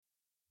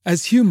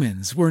As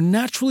humans, we're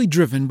naturally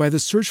driven by the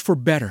search for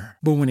better.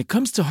 But when it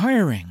comes to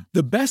hiring,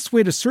 the best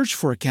way to search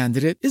for a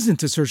candidate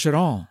isn't to search at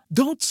all.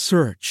 Don't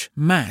search,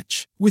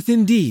 match with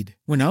Indeed.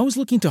 When I was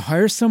looking to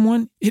hire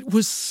someone, it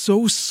was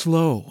so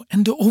slow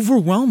and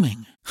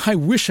overwhelming. I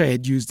wish I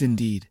had used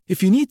Indeed.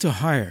 If you need to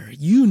hire,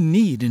 you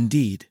need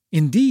Indeed.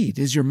 Indeed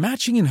is your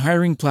matching and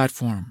hiring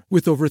platform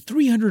with over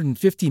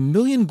 350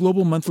 million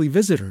global monthly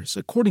visitors,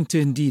 according to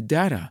Indeed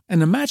data,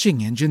 and a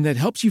matching engine that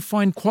helps you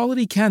find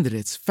quality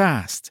candidates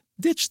fast.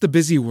 Ditch the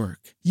busy work.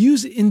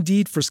 Use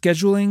Indeed for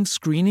scheduling,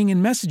 screening,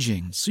 and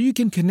messaging so you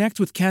can connect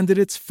with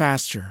candidates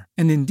faster.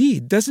 And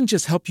Indeed doesn't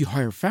just help you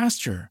hire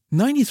faster.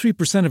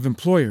 93% of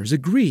employers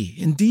agree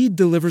Indeed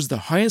delivers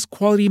the highest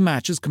quality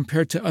matches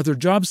compared to other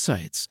job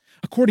sites,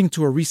 according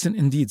to a recent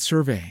Indeed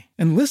survey.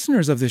 And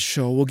listeners of this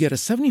show will get a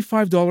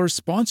 $75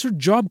 sponsored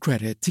job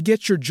credit to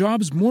get your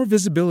jobs more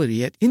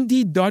visibility at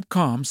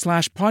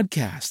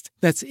Indeed.com/podcast.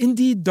 That's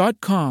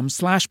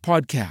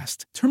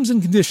Indeed.com/podcast. Terms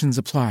and conditions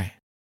apply.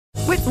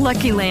 With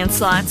Lucky Land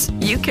Slots,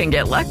 you can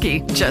get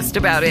lucky just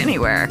about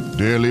anywhere.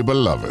 Dearly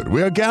beloved,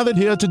 we are gathered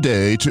here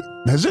today to...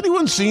 Has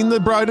anyone seen the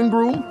bride and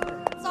groom?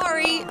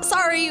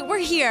 Sorry, we're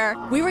here.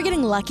 We were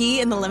getting lucky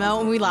in the limo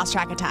and we lost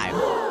track of time.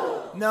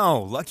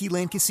 No, Lucky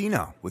Land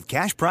Casino, with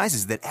cash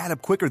prizes that add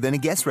up quicker than a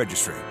guest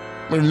registry.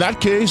 In that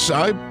case,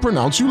 I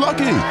pronounce you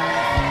lucky.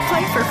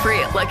 Play for free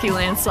at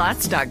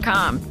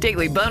LuckyLandSlots.com.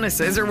 Daily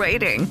bonuses are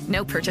waiting.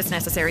 No purchase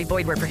necessary.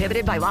 Void where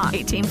prohibited by law.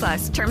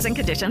 18+. Terms and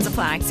conditions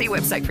apply. See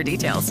website for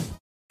details.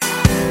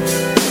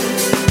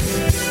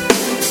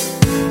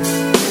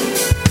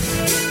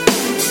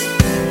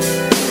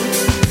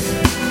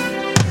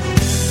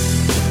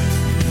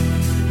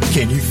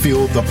 Can you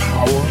feel the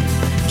power?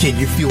 Can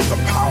you feel the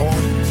power?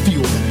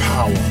 Feel the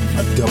power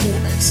of Double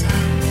XL.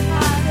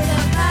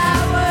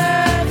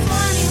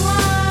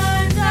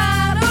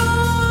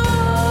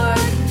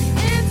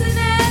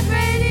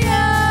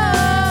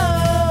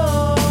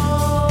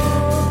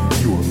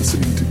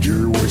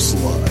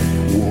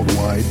 Live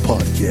Worldwide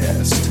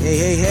Podcast.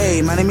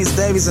 Hey, my name is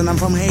Davis and I'm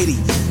from Haiti,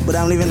 but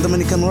I'm living in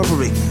Dominican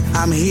Republic.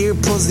 I'm here,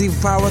 Positive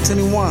Power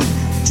 21,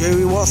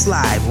 Jerry Ross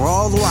Live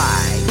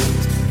Worldwide.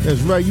 That's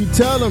right, you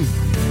tell them,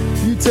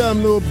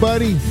 little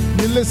buddy,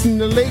 you're listening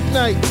to Late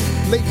Night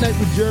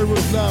with Jerry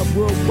Ross Live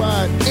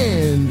Worldwide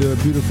and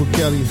beautiful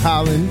Kelly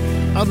Holland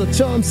out of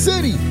Charm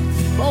City,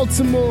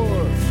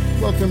 Baltimore.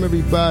 Welcome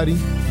everybody.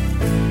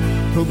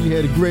 Hope you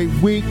had a great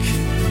week.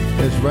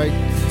 That's right.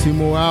 2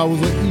 more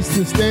hours on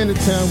Eastern Standard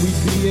Time. We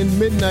be in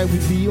midnight. We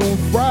be on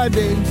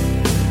Friday.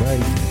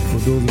 Right. For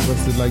those of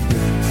us that like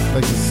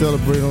to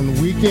celebrate on the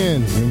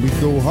weekends and we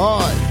go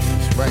hard.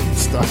 That's right. We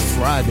start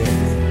Friday.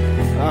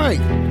 All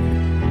right.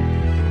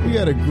 We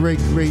got a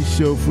great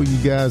show for you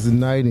guys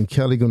tonight, and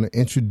Kelly going to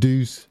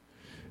introduce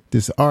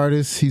this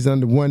artist. He's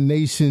under One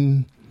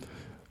Nation,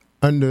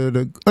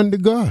 under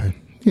God.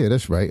 Yeah,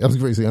 that's right. I was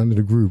going to say under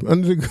the group.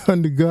 Under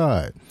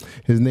God.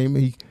 His name,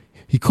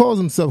 he calls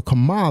himself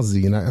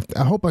Kamazi, and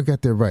I hope I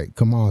got that right.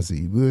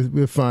 Kamazi.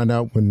 We'll find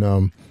out when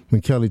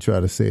Kelly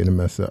tried to say it and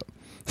mess up.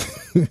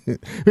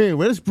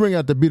 Anyway, let's bring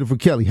out the beautiful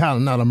Kelly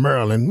Holland out of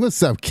Maryland.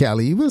 What's up,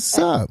 Kelly? What's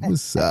up?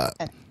 What's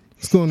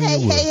going on?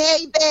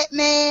 Hey,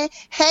 Batman.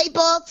 Hey,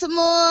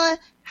 Baltimore.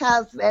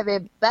 How's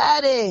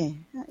everybody?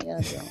 How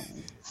y'all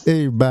doing?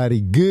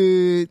 Everybody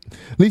good.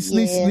 At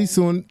least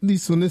on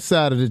this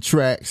side of the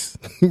tracks,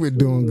 we're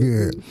doing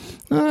good.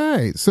 All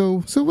right.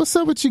 So what's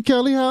up with you,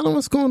 Kelly Holland?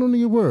 What's going on in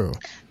your world?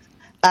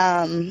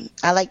 I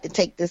like to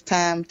take this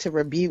time to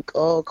rebuke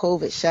all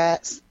COVID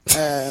shots.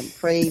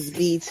 Praise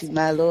be to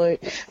my Lord.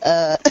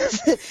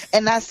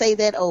 And I say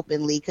that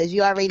openly because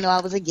you already know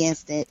I was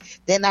against it.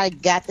 Then I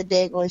got the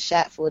daggone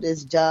shot for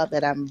this job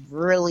that I'm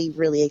really,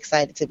 really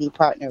excited to be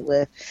partnered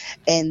with.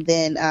 And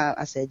then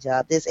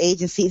this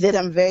agency that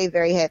I'm very,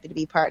 very happy to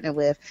be partnered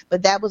with.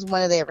 But that was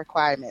one of their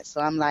requirements.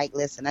 So I'm like,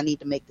 listen, I need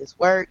to make this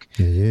work.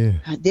 Yeah.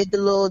 I did the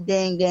little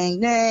dang.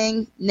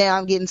 Now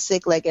I'm getting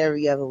sick like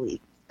every other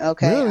week.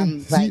 Okay, really?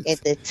 I'm like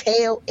at the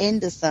tail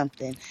end of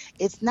something.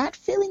 It's not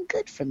feeling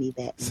good for me,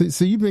 that.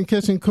 So you've been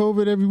catching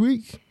COVID every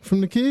week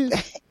from the kids?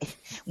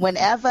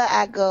 Whenever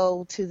I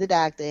go to the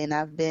doctor, and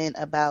I've been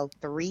about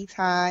 3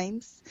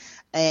 times,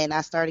 and I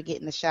started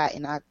getting the shot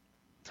in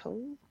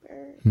October,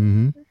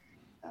 I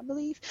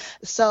believe.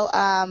 So,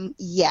 I've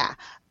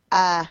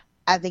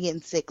been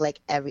getting sick like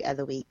every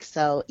other week.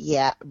 So,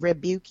 yeah,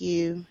 rebuke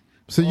you.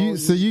 So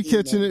you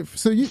catching it?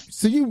 So you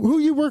who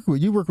you work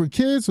with? You work with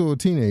kids or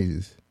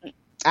teenagers?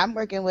 I'm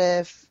working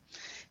with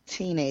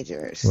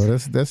teenagers. Well,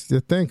 that's the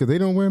thing, because they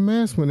don't wear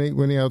masks when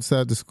they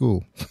outside the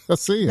school. I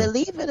see them.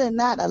 Believe it or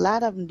not, a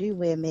lot of them do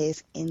wear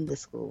masks in the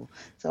school.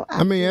 So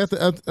when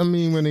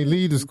they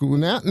leave the school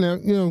now,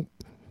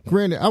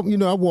 granted, I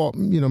walk.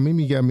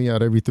 Mimi got me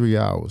out every 3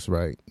 hours,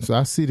 right? So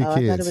I see the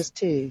kids. I thought it was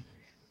 2.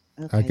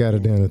 Okay, I got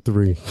it down to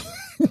 3.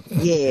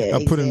 Yeah,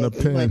 I put in a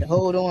pen.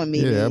 Hold on,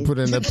 me. Yeah, I put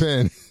in a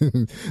pen.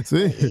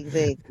 See,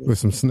 exactly. With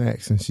some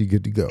snacks, and she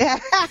good to go.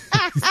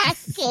 I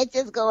can't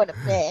just go in a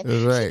pen.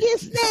 That's right.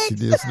 She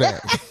did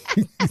snacks.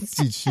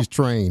 She's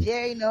trained.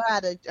 Jerry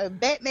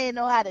Batman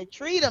know how to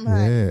treat them,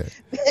 honey.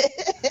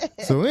 Yeah.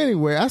 So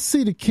anyway, I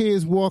see the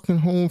kids walking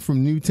home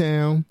from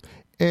Newtown,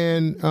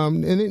 and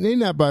they're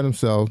not by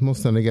themselves. Most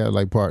of the time they got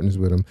like partners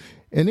with them,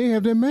 and they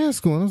have their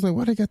mask on. I was like,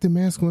 why they got their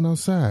mask on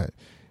outside?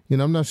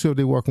 I'm not sure if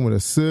they're walking with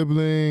a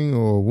sibling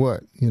or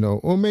what,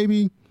 or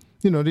maybe,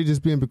 they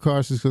just being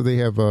precautious because they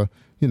have,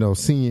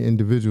 senior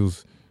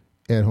individuals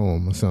at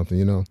home or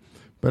something,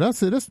 But I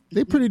said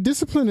they pretty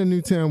disciplined in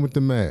Newtown with the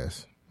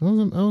mask. I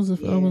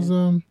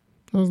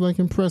was like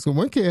impressed.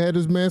 One kid had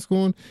his mask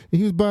on and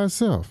he was by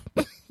himself,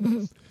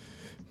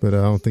 but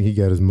I don't think he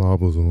got his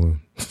marbles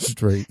on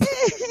straight.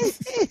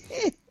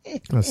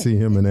 I see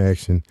him in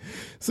action.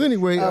 So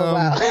anyway,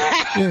 wow.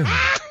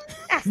 Yeah.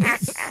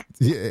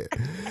 Yeah.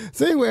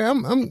 So anyway,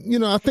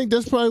 I think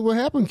that's probably what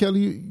happened,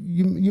 Kelly.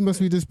 You must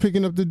be just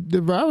picking up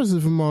the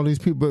viruses from all these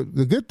people. But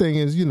the good thing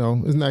is,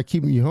 it's not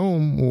keeping you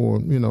home or,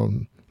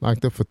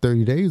 locked up for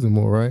 30 days or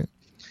more, right?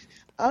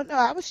 Oh no,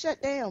 I was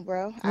shut down,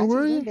 bro. I just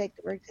went back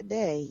to work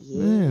today.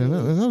 Yeah.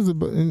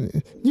 Man,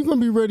 you're gonna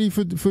be ready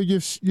for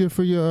your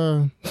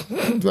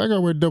I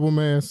gotta wear double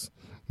mask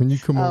when you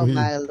come over here.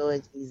 Oh my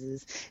Lord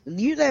Jesus!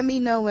 You let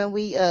me know when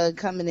we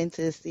coming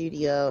into the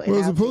studio. And Well,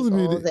 it's supposed to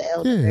be the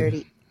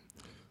L30.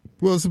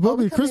 Well, it's supposed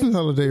to be a Christmas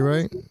holiday,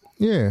 right?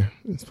 Yeah,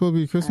 it's supposed to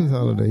be a Christmas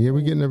holiday. Yeah, we're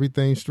getting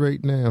everything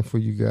straight now for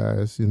you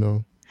guys.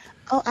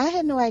 Oh, I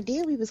had no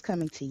idea we was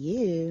coming to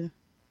you.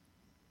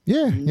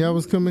 Yeah, I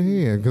was coming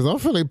here because I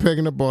feel like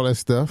packing up all that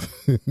stuff,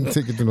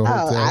 take it to the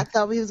hotel. I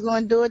thought we was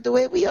going to do it the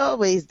way we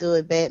always do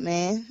it,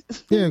 Batman.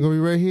 Yeah, gonna be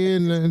right here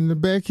in the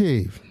back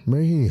cave,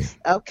 right here.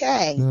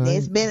 Okay,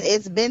 it's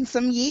been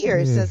some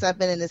years since I've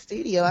been in the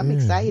studio. I'm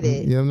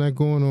excited. Yeah, I'm not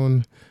going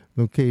on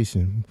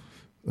location.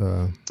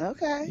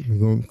 Okay, we're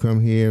gonna come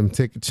here and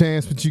take a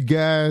chance with you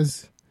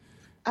guys.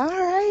 All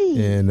right,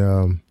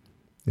 and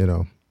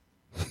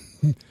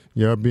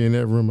y'all be in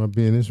that room, I'll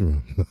be in this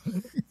room.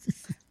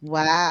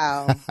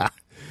 Wow.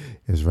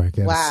 That's right.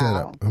 Got it set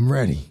up. I'm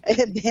ready.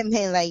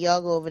 Man, like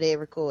y'all go over there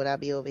record. I'll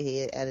be over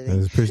here editing. I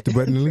just push the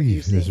button to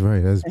leave. That's right.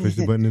 I just push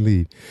the button to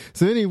leave.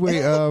 So anyway,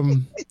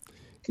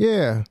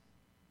 yeah.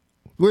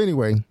 Well,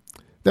 anyway,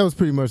 that was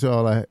pretty much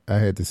all I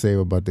had to say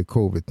about the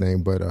COVID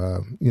thing. But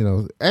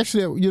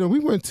actually, we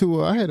went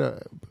to. I had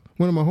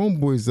one of my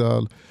homeboys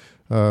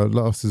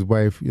lost his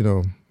wife.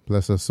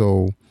 Bless her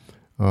soul.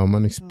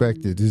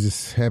 Unexpected. It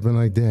just happened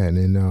like that.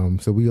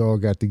 And so we all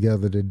got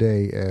together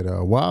today at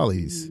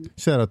Wally's.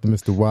 Shout out to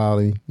Mr.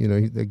 Wally.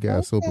 That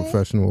guy's so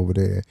professional over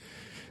there.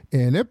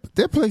 And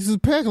that place is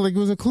packed like it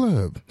was a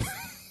club.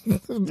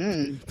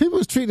 People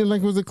was treating it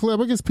like it was a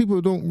club. I guess people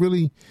don't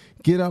really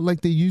get out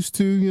like they used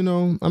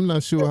to, I'm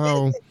not sure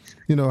how...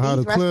 how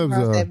the clubs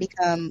are. That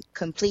become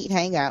complete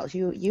hangouts.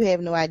 You have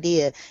no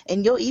idea,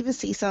 and you'll even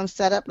see some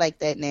set up like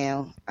that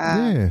now.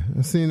 I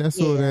saw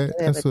that.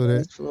 I saw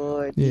that.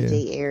 Floor,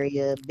 DJ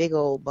area, big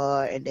old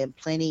bar, and then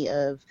plenty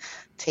of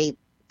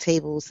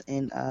tables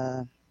and.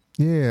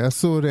 Yeah, I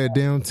saw that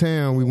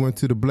downtown. We went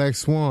to the Black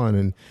Swan,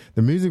 and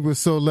the music was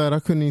so loud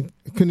I couldn't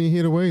even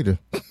hear the waiter.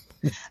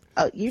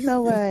 Oh, you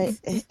know what?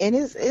 And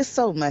it's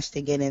so much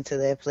to get into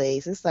that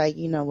place. It's like,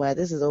 you know what?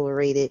 This is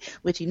overrated.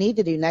 What you need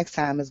to do next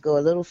time is go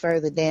a little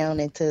further down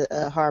into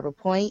Harbor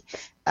Point.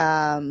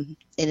 And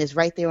it's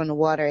right there on the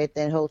water at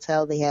that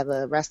hotel. They have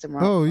a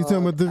restaurant. Oh, you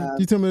talking about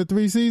the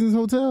Three Seasons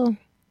Hotel?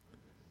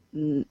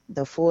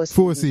 The Four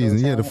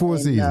Seasons. Yeah, the Four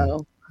Seasons.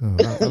 No. Oh,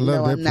 I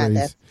love that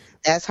place.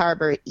 That's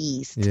Harbor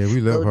East. Yeah,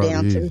 we love Harbor East.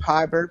 Go down to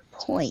Harbor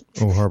Point.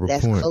 Oh, Harbor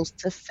Point. That's close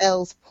to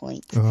Fells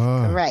Point.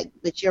 Correct.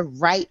 But you're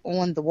right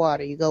on the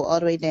water. You go all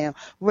the way down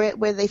where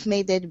they've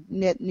made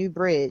that new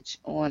bridge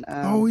on.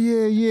 Oh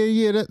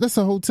yeah. That's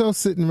a hotel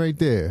sitting right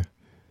there.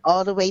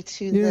 All the way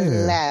to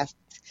the left.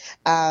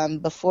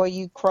 Before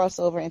you cross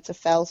over into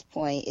Fells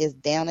Point, is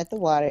down at the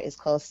water. It's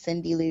called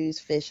Cindy Lou's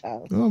Fish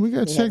House. Oh, we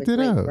gotta check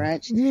that out.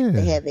 Brunch. Yeah.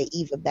 They have an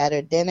even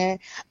better dinner.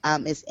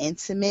 It's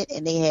intimate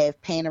and they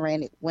have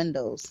panoramic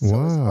windows. So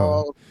wow. It's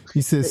all,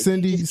 you said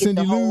Cindy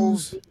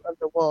Lou's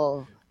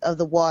of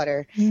the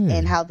water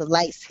and how the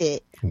lights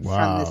hit from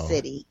the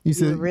city. You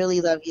would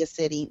really love your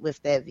city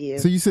with that view.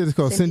 So you said it's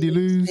called Cindy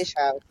Lou's Fish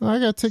House. Oh, I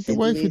gotta take the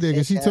wifey there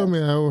because she told me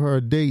I owe her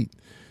a date.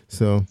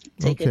 So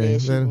take it there.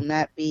 She will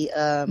not be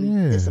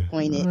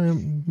disappointed. All right.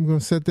 I'm gonna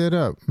set that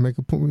up. Make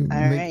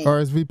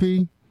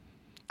RSVP.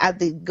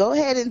 Go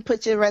ahead and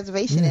put your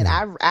reservation in.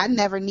 I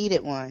never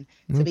needed one,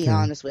 to be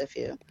honest with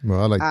you.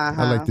 Well, I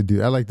like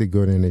to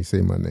go there and they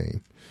say my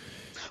name.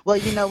 Well,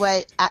 you know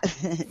what? I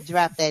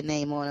drop that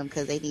name on them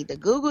because they need to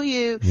Google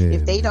you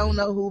if they don't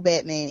know who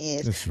Batman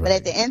is. That's right. But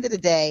at the end of the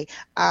day,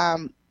 I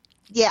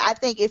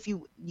think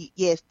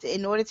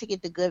in order to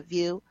get the good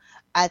view,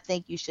 I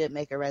think you should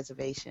make a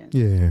reservation.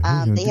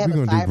 Yeah. They have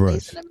a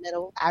fireplace in the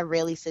middle. I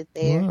rarely sit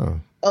there. Wow.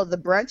 Oh, the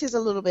brunch is a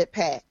little bit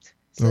packed.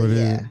 So,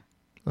 yeah.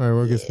 All right,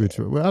 well, I guess we're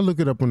true. Well, I'll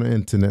look it up on the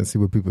internet and see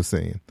what people are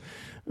saying.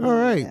 All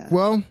right.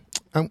 Well,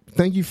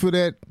 thank you for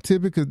that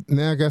tip because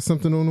now I got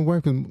something on the way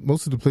because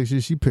most of the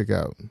places she pick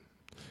out.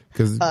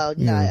 Oh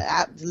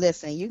no!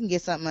 Listen, you can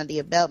get something under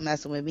your belt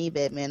messing with me,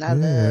 Batman. I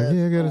love.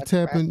 I gotta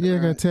tap in. Yeah, I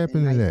gotta tap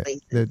into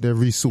that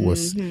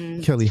resource,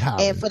 Kelly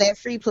Holland. And for that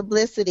free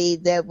publicity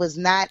that was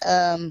not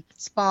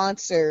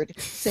sponsored,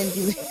 send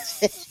you to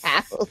the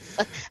house.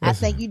 I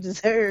think you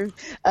deserve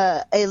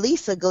at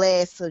least a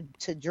glass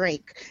to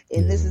drink.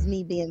 And this is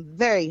me being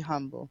very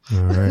humble.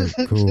 All right,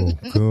 cool.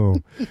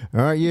 All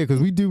right, yeah, because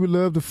we do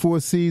love the Four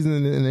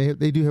Seasons, and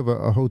they do have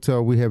a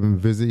hotel we haven't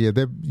visited. Yeah,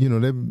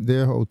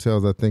 their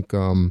hotels. I think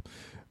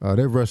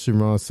their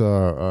restaurants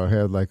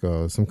have like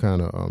some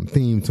kind of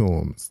theme to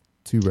them.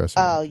 2 restaurants.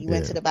 Oh, you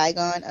went to the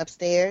Bygone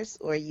upstairs,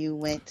 or you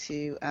went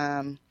to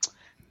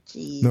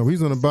no,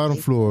 he's on the bottom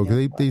floor.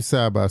 They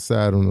side by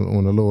side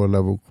on the lower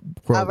level.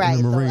 All right,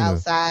 in the marina.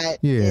 So outside,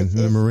 in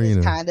the marina,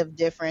 it's kind of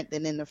different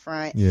than in the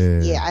front.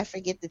 Yeah. I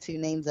forget the 2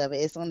 names of it.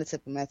 It's on the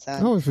tip of my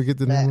tongue. I always forget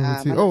the name of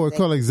it too. It's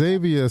called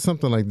Xavier or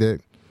something like that.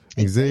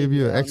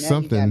 Xavier X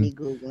something.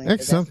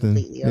 X something.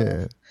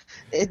 Yeah.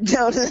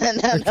 No.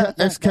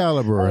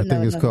 Excalibur, I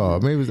think it's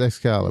called. Maybe it's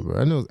Excalibur.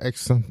 I know it's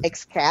X something.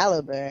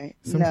 Excalibur.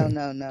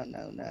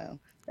 No.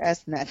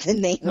 That's not the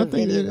name of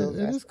any of those.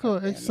 It is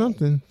called X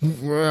something.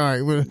 All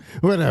right,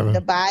 whatever.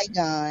 The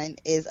Bygone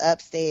is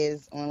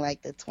upstairs on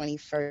like the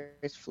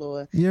 21st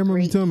floor. Yeah, I remember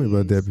you told me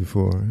about that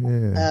before.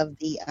 Yeah.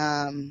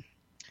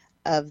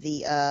 Of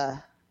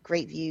the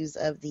great views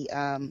of the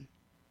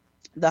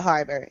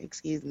harbor.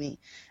 Excuse me.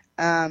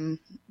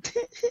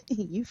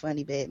 You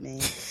funny Batman.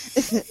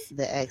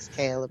 The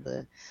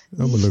Excalibur.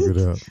 I'm gonna look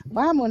it up.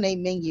 Why I'm on their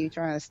menu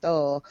trying to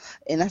stall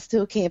and I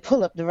still can't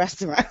pull up the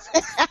restaurant.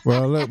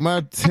 Well, look,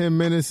 my 10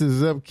 minutes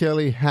is up,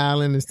 Kelly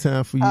Holland. It's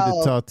time for you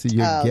to talk to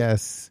your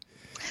guests.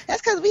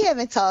 That's because we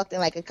haven't talked in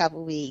like a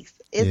couple weeks.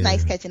 It's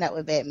nice catching up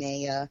with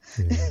Batman, y'all.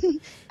 Yeah.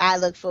 I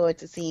look forward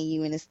to seeing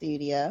you in the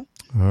studio.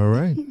 All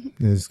right.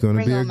 It's going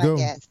to be a go.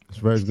 That's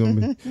right. It's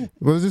going to be.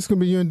 Well, it's just going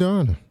to be you and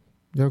Donna.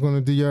 Y'all going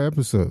to do your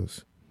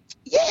episodes.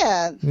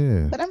 Yeah.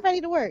 But I'm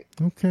ready to work.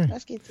 Okay.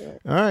 Let's get to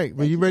it. All right.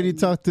 Well, you ready to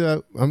talk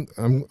to? I'm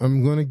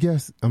going to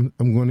guess. I'm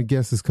going to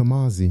guess it's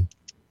Kamazi.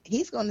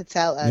 He's going to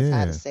tell us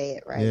how to say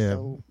it, right? Yeah.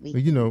 So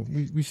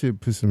we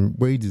should put some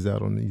wages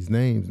out on these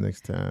names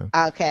next time.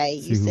 Okay.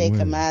 You say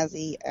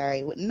Kamazi. All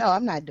right. No,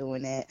 I'm not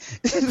doing that.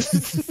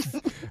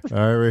 All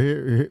right. Right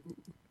here.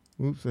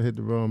 Oops, I hit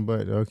the wrong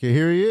button. Okay,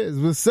 here he is.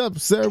 What's up,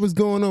 sir? What's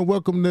going on?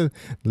 Welcome to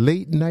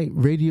Late Night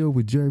Radio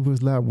with Jerry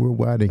Woods Live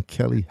Worldwide and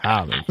Kelly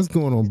Holland. What's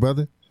going on,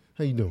 brother?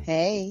 How you doing?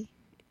 Hey.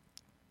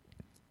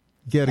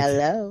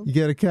 Hello. You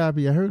got a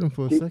copy? I heard him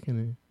for a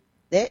second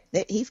there.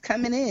 He's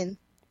coming in.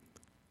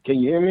 Can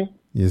you hear me?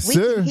 Yes,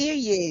 sir. We can hear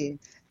you.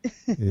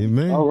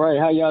 Amen. All right.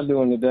 How y'all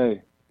doing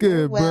today?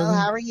 Good, well, brother.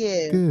 How are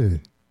you?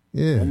 Good.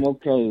 Yeah. I'm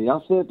okay.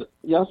 Y'all said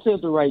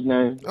the right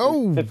name.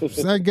 Oh,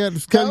 I got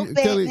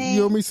Kelly.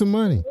 You owe me some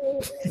money.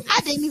 I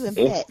didn't even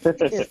bet.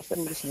 It's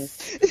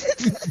foolishness.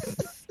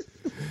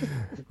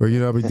 Well,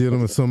 I've been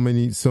dealing with so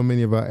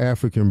many of our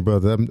African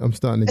brothers. I'm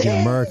starting to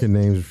get American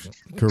names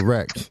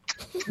correct.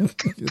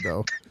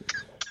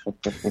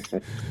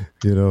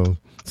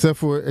 Except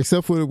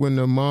for when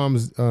the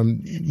moms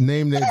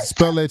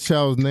spell that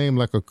child's name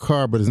like a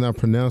car, but it's not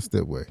pronounced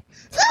that way.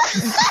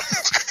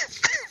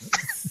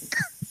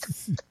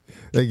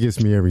 That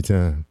gets me every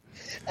time.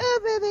 Oh,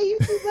 baby, you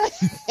too much.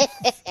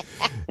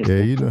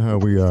 Yeah, you know how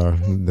we are.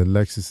 The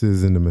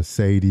Lexuses and the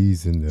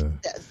Mercedes and the...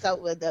 So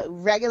the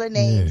regular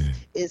name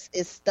is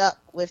stuck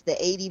with the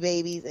 80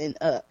 babies and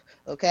up,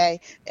 okay?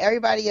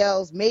 Everybody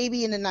else,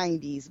 maybe in the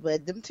 90s,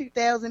 but them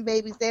 2000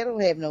 babies, they don't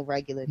have no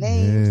regular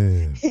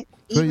names. Yeah.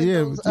 Even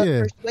those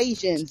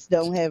persuasions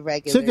don't have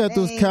regular names. Check out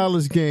those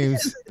college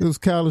games, those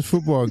college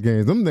football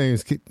games. Them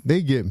names,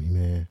 they get me,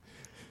 man.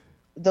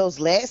 Those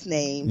last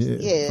names,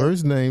 yeah.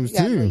 First names,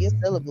 too. Know your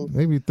syllables.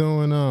 Maybe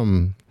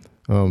throwing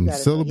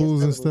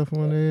syllables and stuff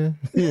on there.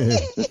 Yeah.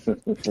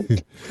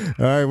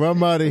 All right, well,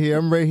 I'm out of here.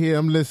 I'm right here.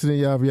 I'm listening,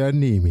 y'all. If y'all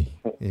need me.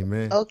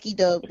 Amen. Okie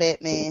doke,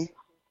 Batman.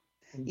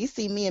 You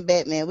see, me and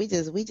Batman, we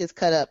just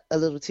cut up a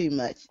little too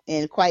much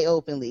and quite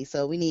openly.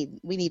 So we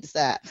need to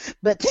stop.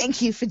 But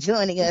thank you for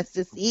joining us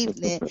this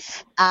evening.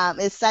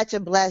 It's such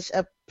a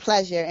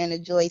pleasure and a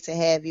joy to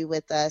have you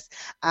with us.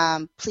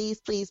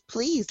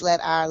 Please let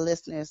our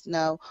listeners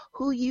know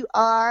who you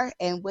are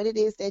and what it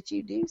is that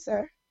you do,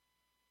 sir.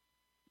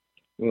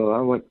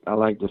 Well, I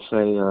like to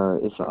say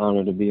it's an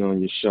honor to be on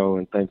your show,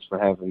 and thanks for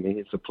having me.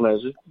 It's a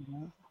pleasure.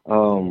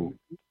 Mm-hmm.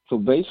 So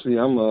basically,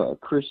 I'm a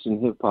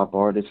Christian hip hop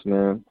artist,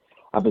 man.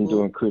 I've been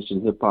doing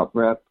Christian hip hop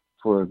rap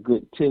for a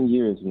good 10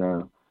 years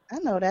now. I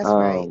know that's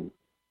right.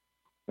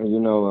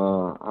 And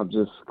I'm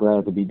just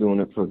glad to be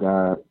doing it for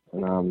God,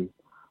 and I'm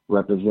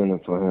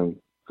representing for Him,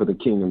 for the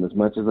kingdom as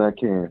much as I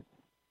can.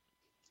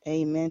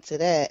 Amen to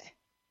that.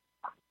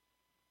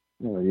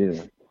 Oh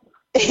yeah.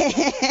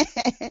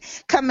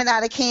 Coming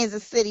out of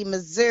Kansas City,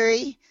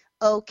 Missouri.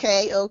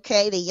 Okay,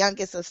 the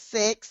youngest of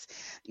 6.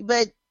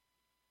 But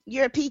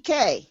you're a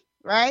PK,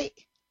 right?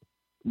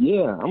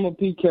 Yeah, I'm a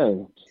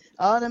PK.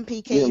 All them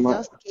PKs,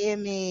 y'all scare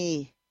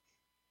me.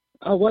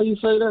 Oh, why you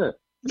say that?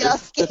 Y'all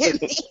scare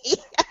me.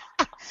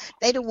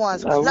 They the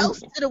ones close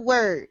to the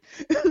word.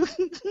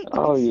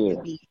 Oh yeah.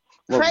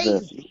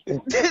 Crazy.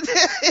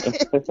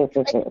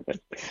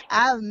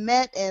 I've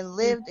met and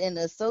lived and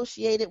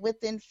associated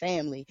within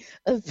family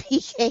of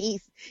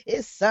PKs.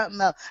 It's something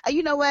else.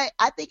 You know what?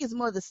 I think it's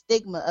more the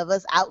stigma of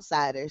us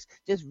outsiders,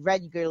 just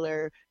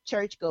regular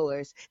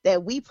churchgoers,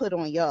 that we put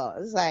on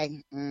y'all. It's like,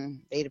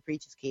 they the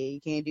preacher's kid.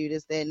 You can't do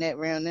this, that, and that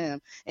around them.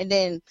 And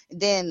then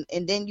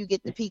you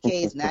get the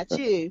PKs, not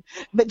you,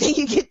 but then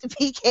you get the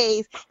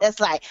PKs that's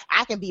like,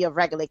 I can be a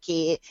regular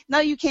kid. No,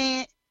 you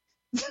can't.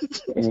 No,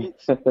 you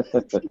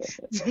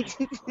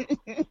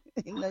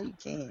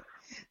can't.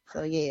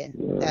 So yeah,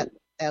 that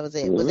was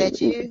it. Was that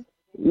you?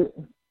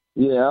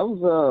 Yeah, I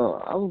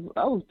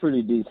was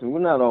pretty decent. We're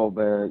not all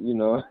bad, you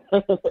know.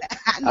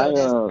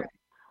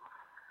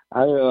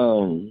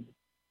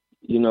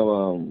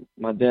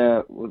 My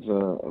dad was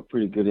a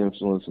pretty good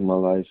influence in my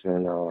life,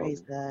 and praise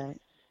God.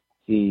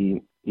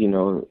 He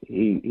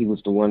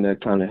was the one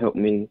that kind of helped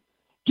me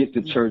get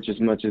to church as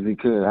much as he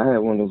could. I had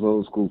one of those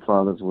old school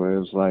fathers where it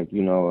was like,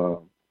 you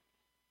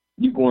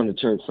going to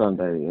church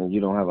Sunday and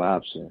you don't have an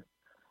option.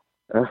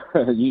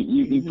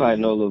 You probably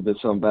know a little bit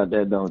something about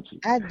that, don't you?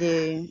 I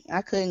do.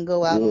 I couldn't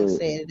go out on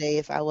Saturday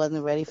if I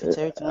wasn't ready for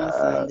church on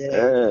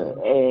Sunday.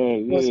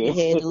 Once we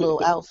had a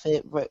little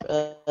outfit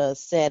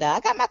set out. I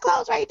got my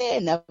clothes right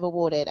there. Never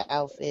wore that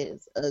outfit.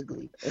 It's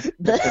ugly.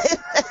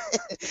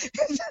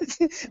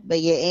 But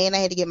yeah, and I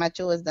had to get my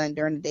chores done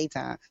during the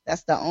daytime.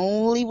 That's the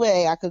only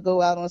way I could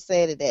go out on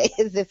Saturday,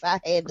 is if I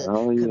had the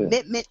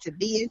commitment to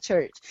be in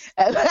church.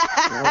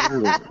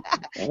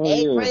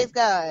 Praise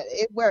God,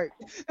 it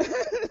worked.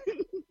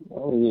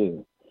 Oh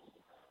yeah.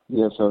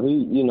 Yeah, so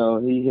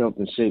he helped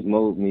and shape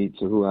mold me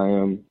to who I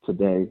am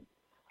today,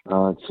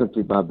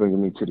 simply by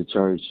bringing me to the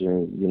church,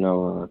 and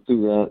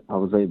through that I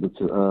was able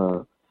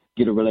to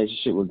get a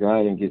relationship with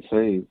God and get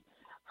saved.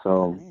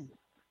 So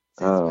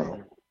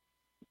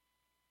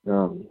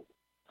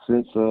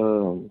since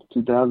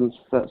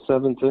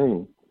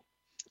 2017,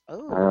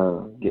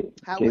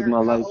 gave my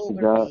life to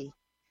God.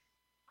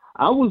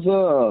 I would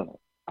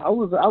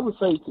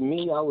say to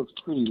me, I was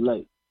pretty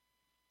late.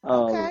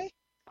 Okay.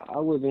 I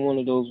wasn't one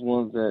of those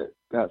ones that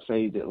got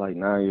saved at like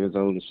 9 years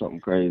old or something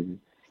crazy.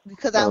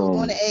 Because I was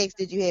going to ask,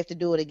 did you have to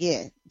do it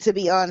again? To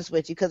be honest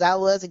with you, because I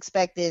was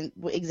expecting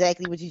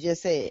exactly what you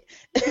just said.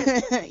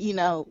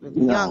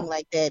 Young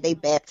like that, they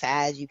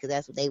baptize you because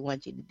that's what they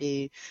want you to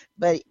do.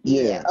 But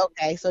yeah,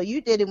 okay. So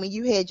you did it when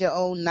you had your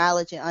own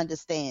knowledge and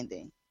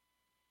understanding.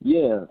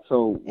 Yeah.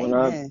 So when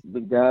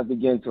the God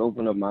began to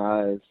open up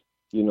my eyes,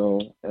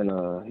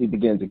 and he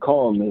began to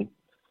call me,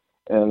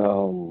 and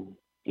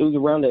it was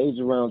around the age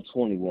of around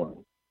 21.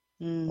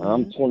 Mm-hmm.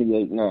 I'm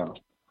 28 now.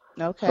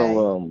 Okay.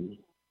 So,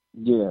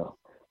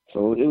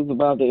 So it was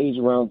about the age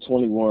around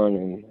 21,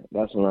 and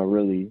that's when I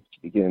really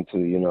began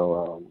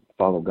to,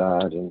 follow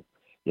God and,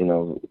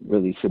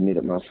 really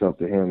submitted myself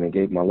to him and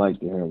gave my life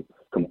to him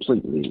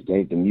completely.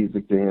 Gave the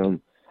music to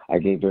him. I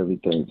gave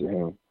everything to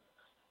him.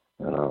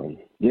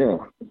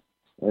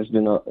 It's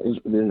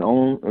been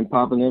on and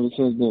popping ever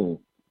since then.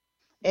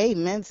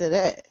 Amen to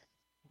that.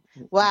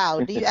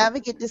 Wow. Do you ever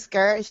get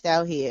discouraged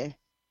out here?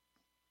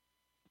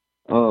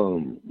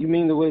 You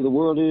mean the way the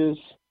world is?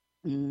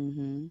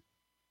 Mm-hmm.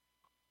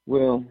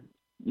 Well,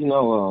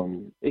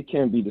 it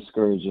can be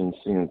discouraging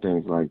seeing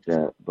things like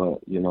that,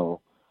 but,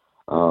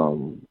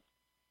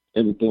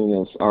 everything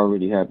that's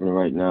already happening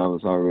right now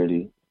is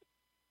already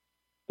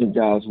in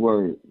God's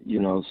word,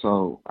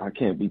 so I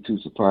can't be too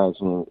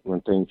surprised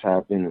when things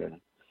happen. And,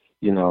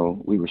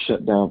 we were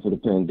shut down for the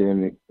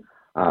pandemic.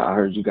 I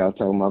heard you guys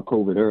talking about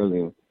COVID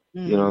earlier.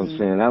 Mm-hmm. You know what I'm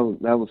saying?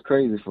 That was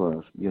crazy for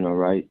us,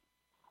 right?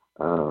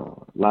 A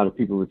lot of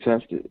people were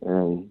tested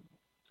and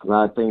a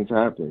lot of things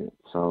happened.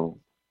 So,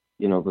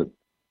 but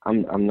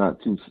I'm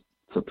not too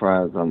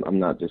surprised. I'm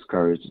not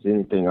discouraged. If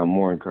anything, I'm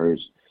more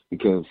encouraged,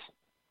 because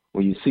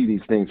when you see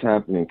these things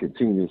happening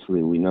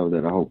continuously, we know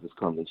that our hope is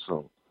coming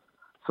soon.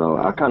 So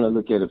I kind of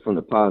look at it from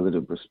the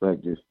positive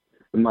perspective.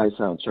 It might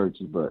sound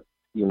churchy, but,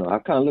 I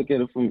kind of look at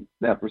it from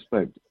that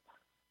perspective.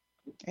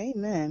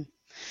 Amen.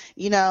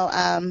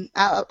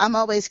 I'm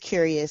always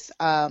curious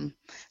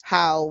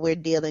how we're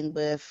dealing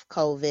with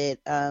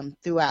COVID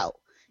throughout.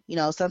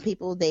 Some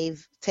people,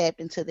 they've tapped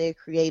into their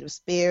creative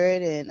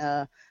spirit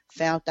and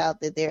found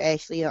out that they're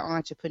actually an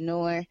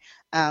entrepreneur.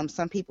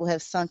 Some people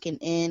have sunken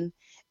in.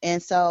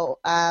 And so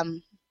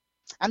I'm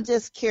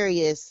just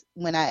curious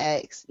when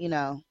I ask,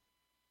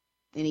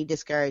 any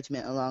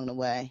discouragement along the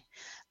way.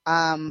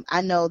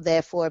 I know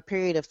that for a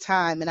period of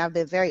time, and I've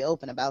been very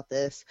open about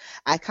this,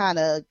 I kind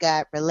of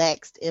got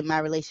relaxed in my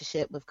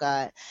relationship with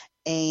God.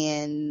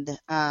 And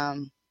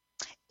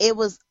it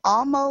was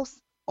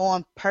almost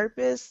on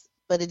purpose,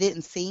 but it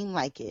didn't seem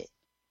like it,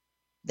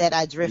 that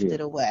I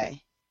drifted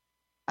away.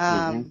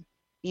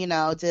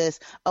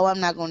 just, oh, I'm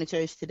not going to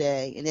church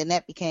today. And then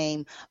that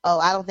became, oh,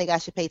 I don't think I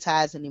should pay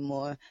tithes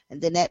anymore. And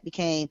then that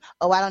became,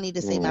 oh, I don't need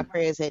to say my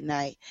prayers at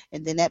night.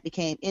 And then that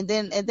became, and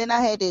then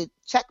I had to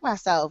check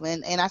myself,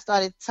 and I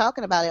started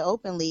talking about it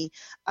openly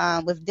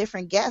with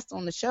different guests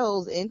on the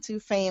shows, and to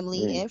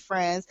family and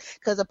friends,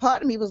 because a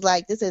part of me was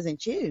like, this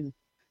isn't you.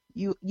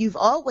 You've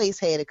always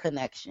had a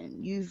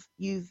connection. You've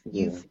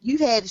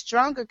had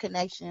stronger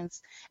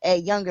connections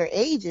at younger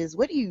ages.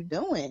 What are you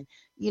doing?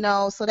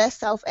 So that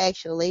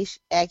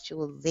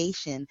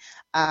self-actualization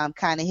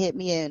kind of hit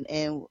me,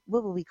 and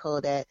what would we call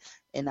that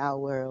in our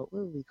world?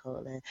 What would we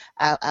call that?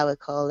 I would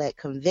call that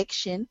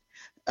conviction.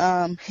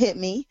 Hit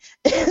me,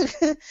 and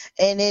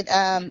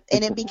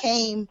it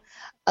became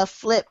a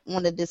flip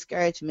on the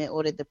discouragement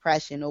or the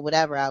depression or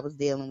whatever I was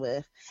dealing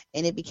with,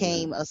 and it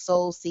became a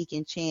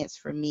soul-seeking chance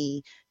for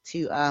me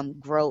to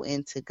grow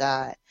into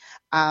God.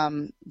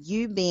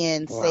 You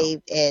being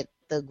saved at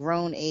the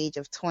grown age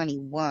of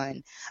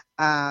 21,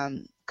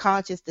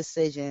 conscious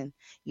decision.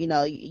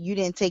 You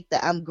didn't take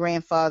the I'm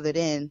grandfathered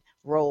in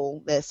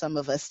role that some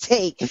of us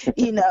take.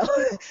 You know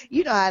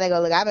how they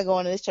go. Look, I've been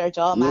going to this church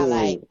all my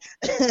life.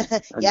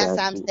 Yes,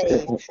 I'm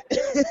saved.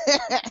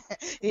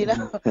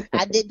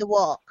 I did the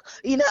walk.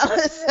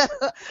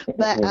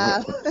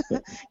 But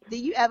do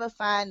you ever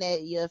find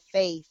that your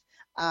faith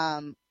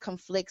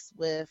conflicts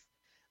with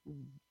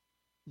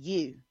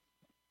you?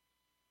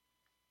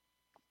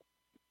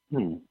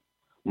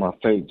 My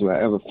faith, do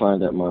I ever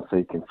find that my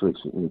faith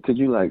conflicts with me? Could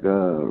you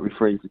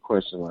rephrase the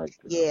question like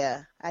this?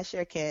 Yeah, I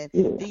sure can.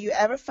 Yeah. Do you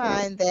ever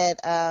find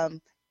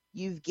that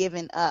you've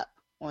given up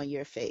on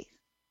your faith?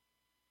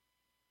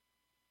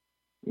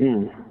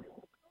 I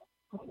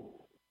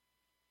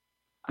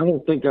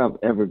don't think I've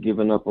ever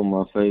given up on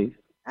my faith.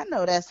 I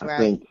know that's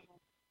right.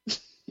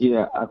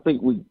 I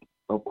think we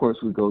go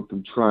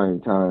through trying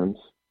times,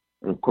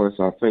 and of course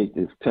our faith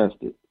is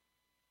tested.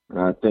 And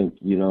I think,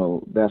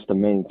 that's the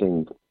main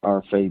thing,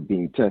 our faith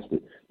being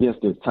tested. Yes,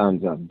 there's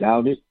times I've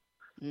doubted.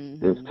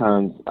 There's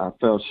times I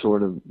fell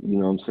short of,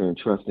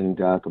 trusting in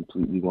God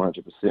completely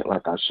 100%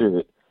 like I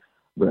should.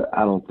 But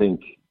I don't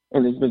think,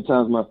 and there's been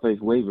times my faith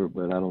wavered,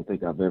 but I don't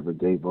think I've ever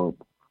gave up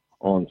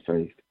on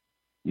faith.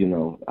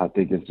 I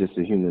think it's just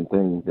a human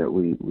thing that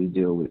we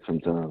deal with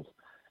sometimes.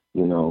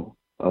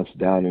 Us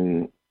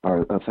doubting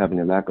or us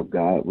having a lack of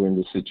God, we're in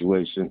this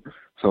situation.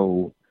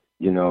 So,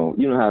 you know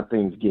how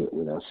things get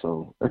with us.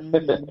 So I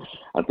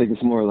think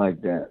it's more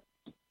like that.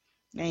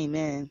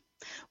 Amen.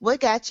 What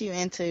got you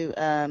into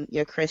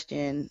your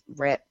Christian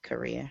rap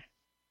career?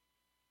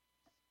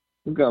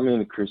 What got me in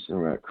the Christian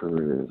rap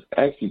career is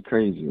actually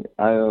crazy.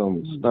 I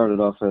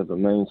started off as a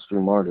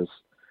mainstream artist,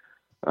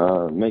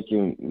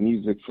 making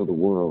music for the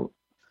world.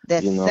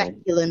 That's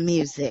secular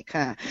music,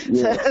 huh?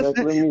 Yeah,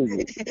 secular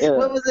music. Yeah.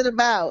 What was it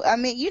about? I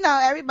mean,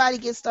 everybody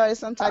gets started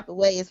some type of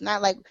way. It's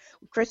not like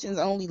Christians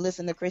only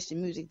listen to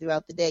Christian music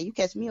throughout the day. You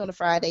catch me on a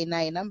Friday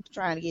night and I'm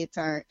trying to get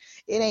turned.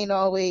 It ain't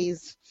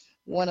always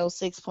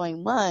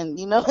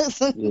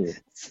 106.1,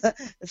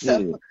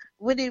 So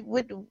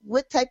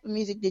what type of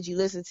music did you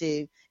listen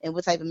to, and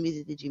what type of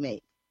music did you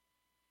make?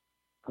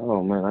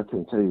 Oh man, I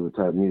couldn't tell you what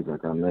type of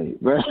music I made.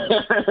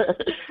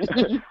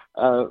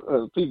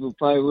 People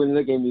probably wouldn't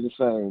look at me the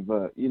same,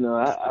 but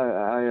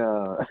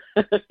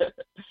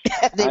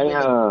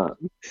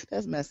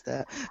that's messed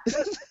up.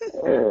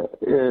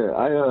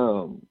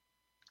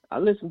 I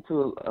listen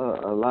to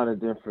a lot of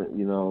different,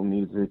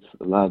 music,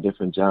 a lot of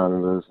different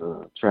genres,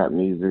 trap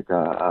music.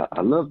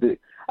 I loved it.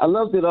 I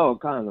loved it all,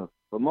 kind of,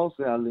 but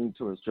mostly I leaned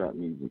towards trap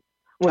music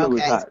when it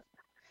was hot.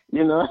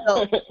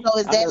 So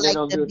is that like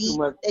the beat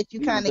that you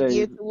kind of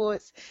gear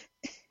towards?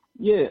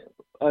 Yeah,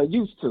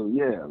 used to.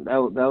 Yeah, that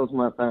was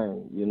my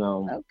thing.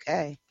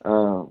 Okay.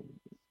 I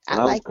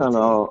was kind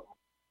of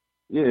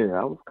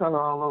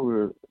all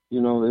over.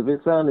 If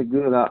it sounded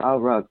good, I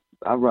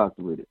rocked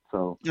with it.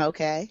 So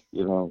okay.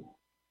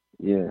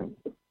 Yeah.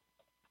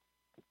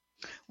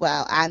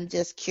 Well, I'm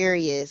just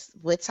curious,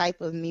 what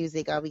type of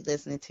music are we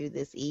listening to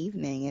this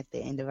evening at the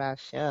end of our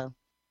show?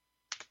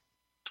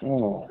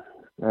 Oh.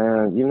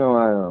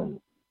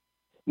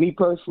 Me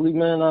personally,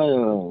 man,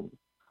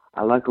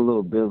 I like a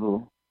little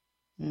Bizzle.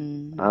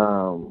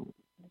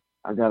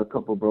 I got a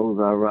couple bros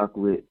I rock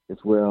with as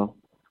well.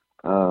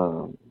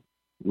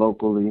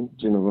 Locally,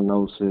 General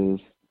Gnosis,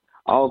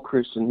 all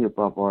Christian hip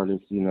hop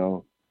artists,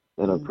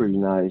 that are pretty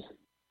nice.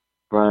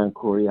 Brian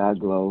Corey, I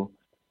Glow.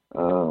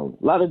 A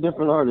lot of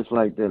different artists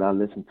like that I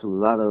listen to.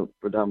 A lot of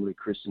predominantly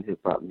Christian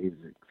hip hop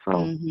music. So,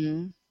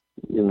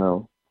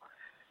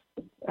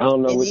 I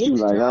don't know what you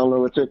like. I don't know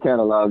what your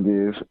catalog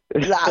is.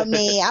 I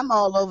mean, I'm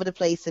all over the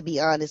place, to be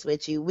honest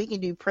with you. We can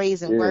do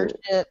praise and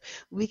worship.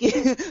 We can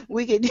do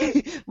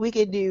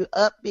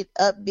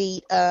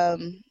upbeat,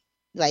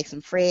 like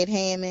some Fred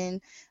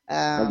Hammond.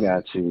 I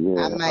got you.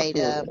 Yeah. I might,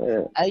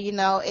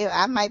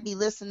 I might be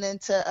listening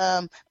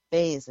to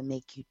bands that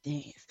make you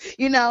dance,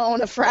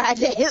 on a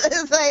Friday.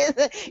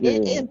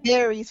 It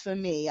varies for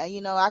me. I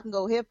can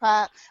go hip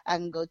hop, I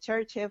can go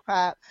church hip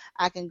hop,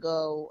 I can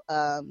go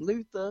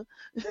Luther,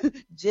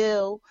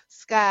 Jill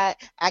Scott,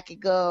 I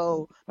could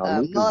go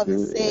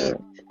Marvin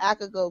Sapp, I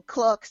could go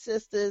Clark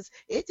Sisters.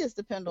 It just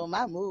depends on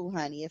my mood,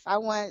 honey.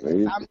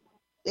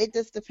 It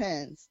just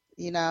depends,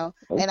 and I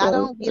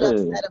don't get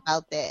upset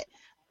about that.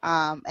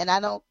 And I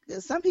don't,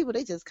 some people,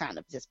 they just kind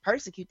of just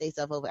persecute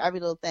themselves over every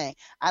little thing.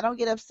 I don't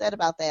get upset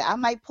about that. I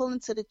might pull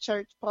into the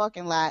church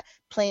parking lot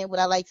playing what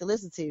I like to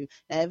listen to.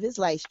 Now, if it's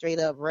like straight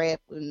up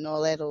rap and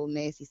all that old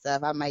nasty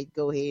stuff, I might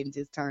go ahead and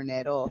just turn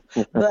that off.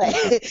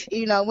 But,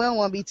 we don't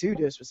want to be too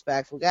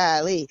disrespectful,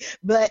 golly.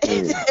 But,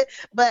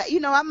 but,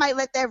 I might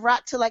let that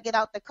rock till I get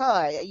out the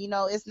car.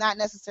 It's not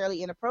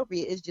necessarily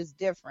inappropriate. It's just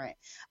different.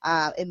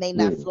 It may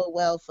not flow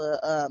well for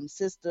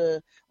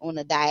Sister on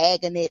the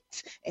Diagonate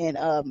and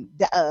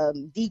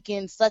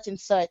Deacon such and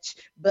such,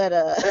 but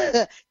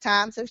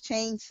times have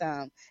changed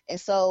some, and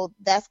so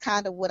that's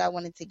kind of what I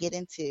wanted to get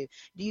into.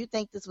 Do you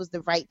think this was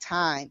the right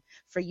time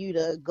for you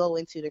to go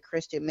into the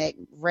Christian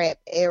rap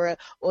era,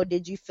 or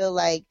did you feel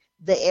like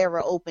the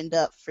era opened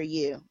up for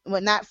you?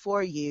 Well, not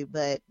for you,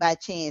 but by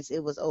chance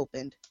it was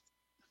opened.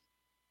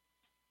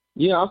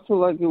 Yeah, I feel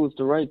like it was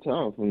the right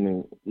time for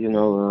me.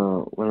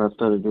 When I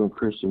started doing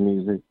Christian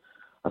music,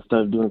 I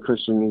started doing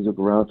Christian music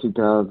around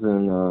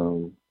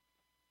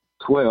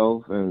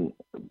 2012, and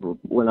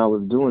when I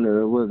was doing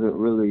it wasn't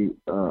really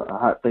a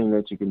hot thing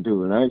that you can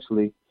do. And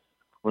actually,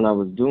 when I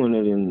was doing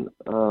it in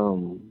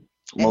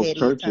most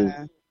churches,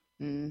 I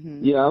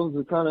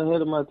was kind of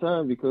ahead of my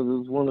time, because it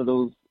was one of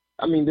those.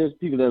 I mean, there's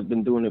people that have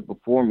been doing it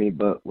before me,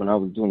 but when I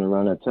was doing it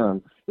around that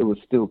time, it was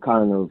still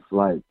kind of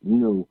like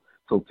new,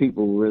 so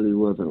people really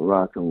wasn't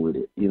rocking with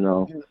it. It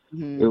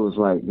was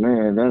like,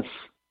 man,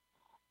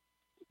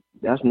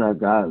 that's not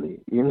godly,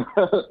 So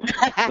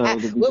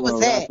what was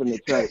that? In the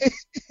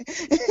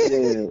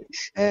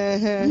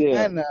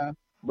I know.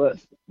 But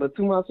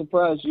to my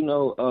surprise,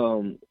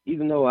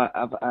 even though I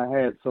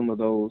had some of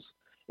those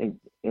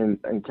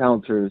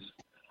encounters,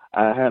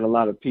 I had a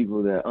lot of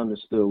people that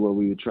understood what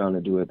we were trying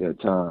to do at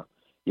that time.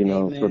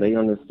 So they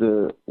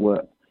understood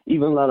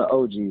even a lot of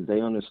OGs,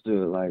 they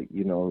understood, like,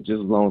 just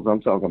as long as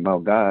I'm talking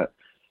about God,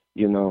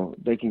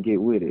 they can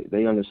get with it.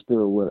 They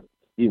understood what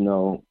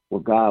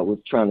God was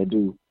trying to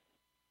do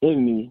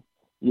in me,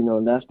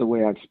 and that's the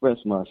way I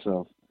express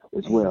myself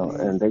as well.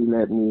 And they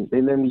let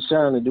me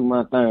shine and do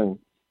my thing.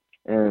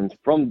 And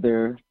from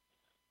there,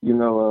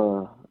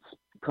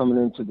 coming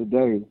into the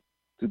day,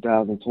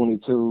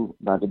 2022,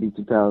 about to be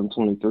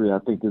 2023, I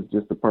think it's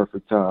just the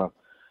perfect time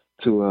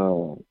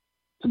to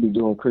be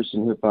doing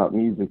Christian hip hop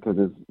music, because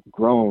it's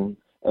grown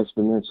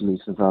exponentially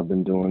since I've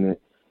been doing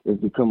it. It's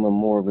becoming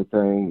more of a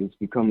thing. It's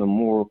becoming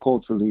more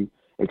culturally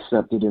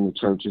accepted in the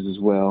churches as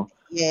well.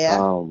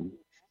 Yeah.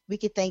 We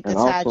could thank the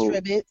Ty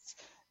Tribbetts,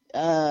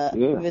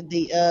 with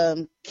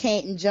the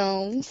Canton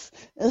Jones.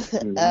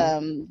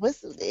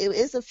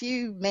 It's a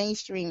few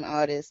mainstream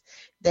artists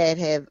that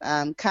have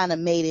kind of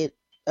made it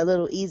a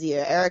little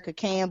easier. Erica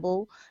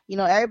Campbell,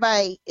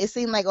 everybody, it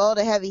seemed like all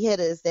the heavy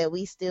hitters that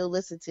we still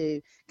listen to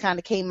kind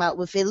of came out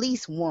with at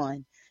least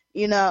one,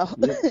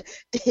 at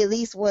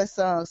least one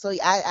song. So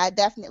I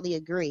definitely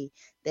agree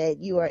that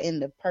you are in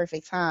the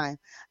perfect time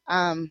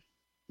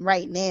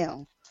right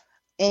now.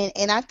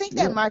 And I think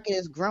that market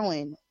is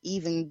growing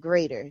even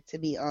greater, to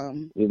be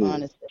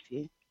honest with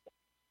you.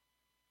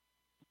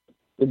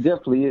 It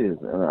definitely is.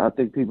 I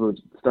think people are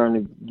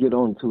starting to get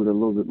onto it a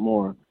little bit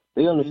more.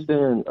 They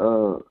understand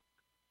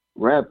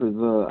rap is,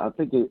 I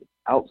think it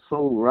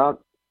outsold rock,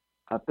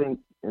 I think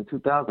in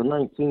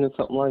 2019 or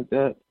something like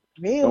that.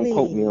 Really? Don't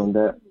quote me on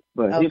that.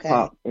 But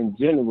hip-hop in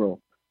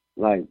general,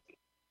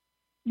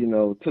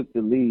 took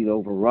the lead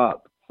over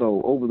rock.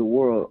 So over the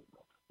world,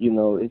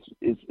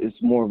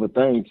 it's more of a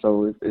thing.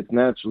 So it's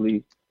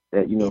naturally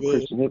that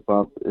Christian hip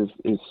hop is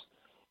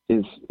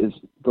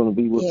going to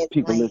be what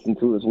people listen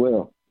to as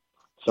well.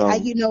 So I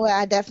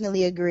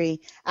definitely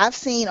agree. I've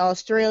seen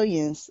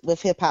Australians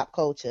with hip hop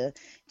culture,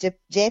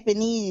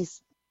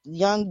 Japanese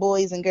young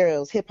boys and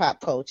girls hip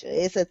hop culture.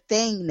 It's a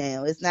thing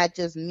now. It's not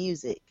just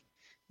music,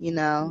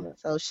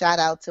 So shout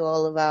out to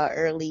all of our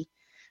early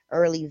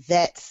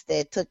vets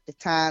that took the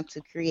time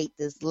to create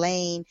this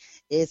lane.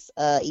 It's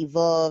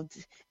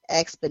evolved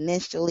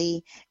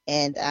exponentially,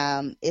 and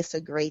it's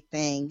a great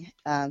thing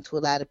to a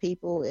lot of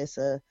people. It's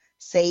a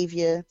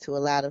savior to a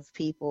lot of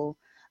people,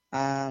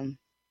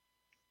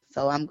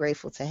 so I'm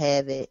grateful to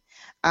have it.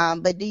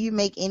 But do you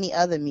make any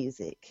other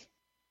music?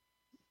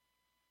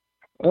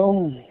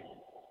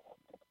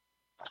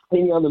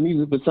 Any other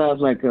music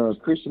besides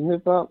Christian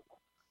hip hop?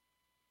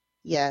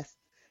 Yes.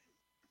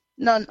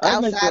 No,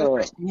 outside of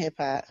Christian hip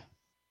hop.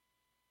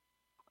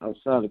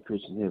 Outside of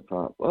Christian hip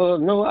hop,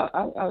 no,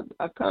 I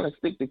kind of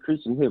stick to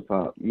Christian hip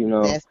hop.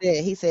 That's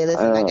it. He said,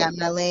 "Listen, I got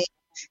my lane.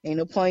 Ain't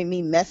no point in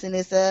me messing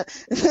this up."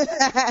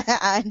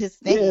 I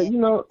understand.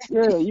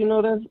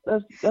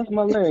 That's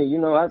my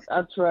lane.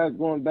 I tried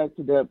going back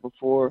to that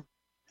before,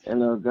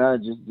 And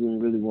God just didn't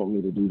really want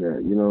me to do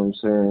that. You know what I'm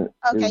saying?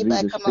 Okay,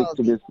 but come stick on.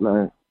 to this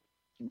line.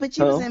 But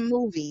you was in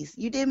movies.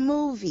 You did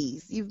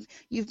movies.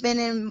 You've been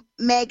in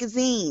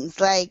magazines.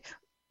 Like,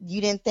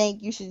 you didn't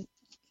think you should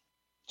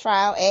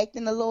try out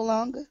acting a little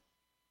longer?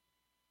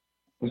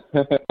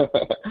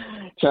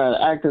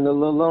 Try acting a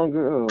little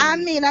longer. I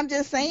mean, I'm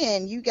just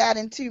saying, you got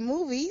into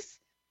movies.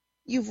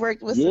 You've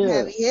worked with some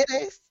heavy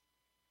hitters.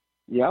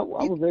 Yeah, I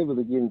was able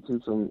to get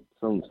into some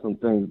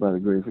things by the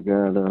grace of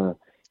God.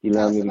 He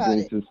allowed me to get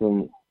into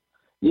some.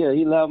 Yeah,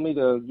 he allowed me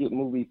to get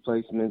movie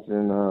placements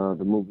in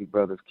the movie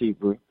Brothers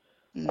Keeper.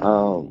 We're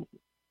going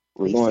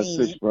to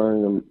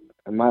Fishburne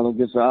and Milo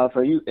gets an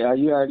offer. You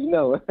already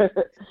know. Yeah,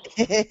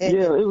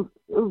 it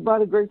was by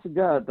the grace of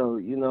God, though.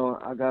 You know,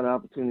 I got an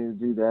opportunity to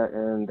do that,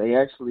 and they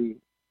actually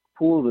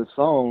pulled a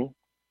song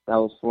that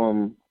was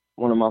from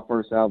one of my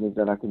first albums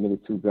that I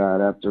committed to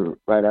God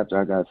right after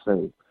I got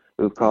saved.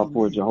 It was called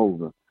For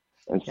Jehovah,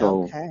 and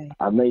so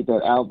I made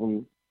that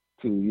album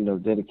to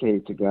dedicate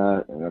it to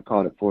God, and I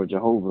called it For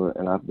Jehovah,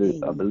 and I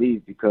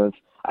believe because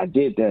I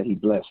did that, He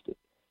blessed it.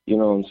 You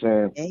know what I'm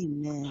saying?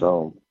 Amen.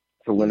 So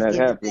when that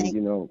happens,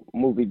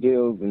 movie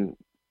deals and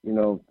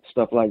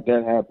stuff like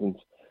that happens.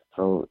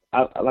 So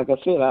like I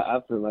said,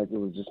 I feel like it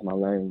was just my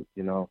lane,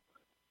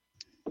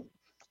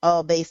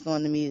 All based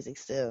on the music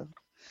still.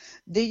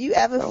 Do you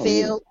ever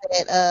feel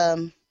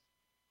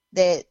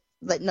that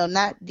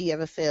not do you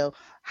ever feel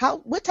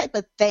what type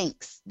of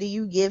thanks do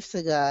you give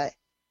to God,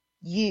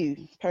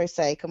 you per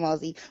se,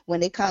 Kamasi,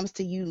 when it comes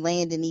to you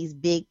landing these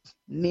big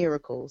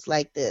miracles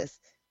like this?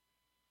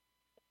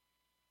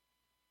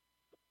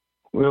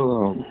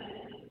 Well,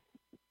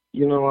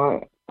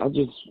 I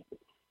just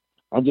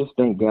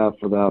thank God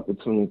for the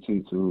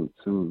opportunity to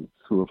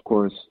of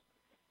course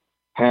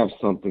have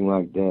something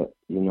like that,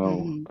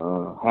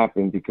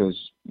 happen,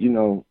 because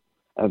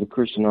as a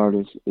Christian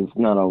artist, it's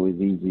not always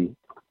easy.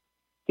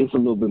 It's a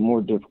little bit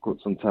more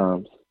difficult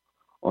sometimes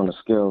on a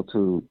scale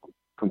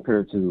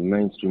compared to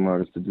mainstream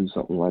artists to do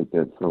something like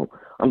that. So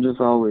I'm just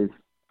always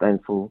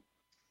thankful,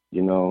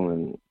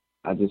 and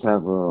I just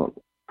have a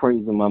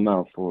praise in my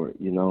mouth for it,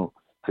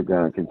 to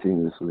God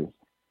continuously,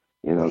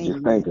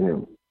 just thanking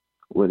Him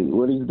what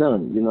He's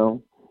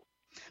done,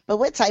 But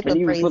what type of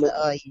praise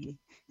are you?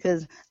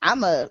 Because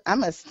I'm a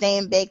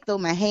stand back, throw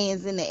my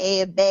hands in the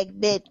air, back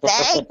bed.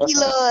 Thank you,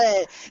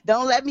 Lord.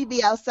 Don't let me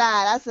be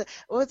outside. I said,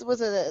 what's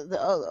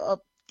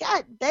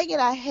God dang it,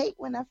 I hate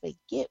when I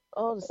forget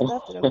all the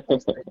stuff that I'm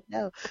supposed to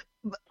know.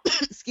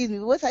 Excuse me,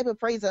 what type of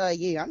praiser are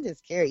you? I'm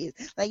just curious.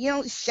 Like, you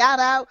don't shout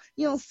out,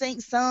 you don't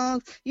sing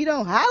songs, you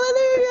don't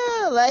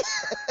hallelujah. Like,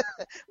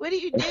 what do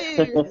you do?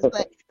 It's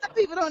like, some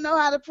people don't know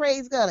how to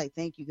praise God. Like,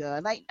 thank you,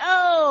 God. Like,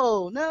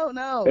 no.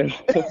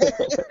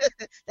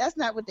 That's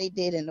not what they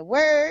did in the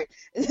Word.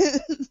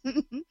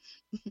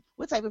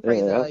 What type of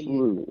praiser are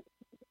you?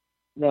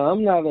 No,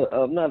 I'm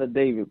not a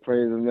David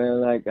praiser,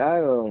 man. Like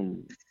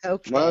I'm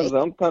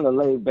kind of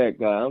laid back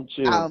guy. I'm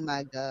chill. Oh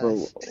my gosh. But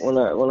when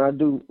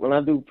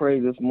I do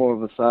praise, it's more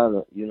of a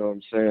silent. You know what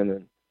I'm saying?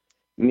 And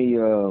me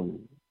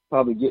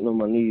probably getting on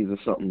my knees or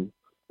something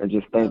and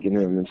just thanking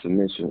Him in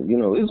submission.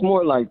 It's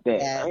more like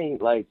that. Yeah. I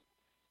ain't like,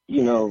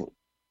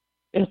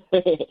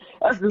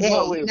 that's just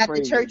my way of not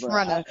praising. The church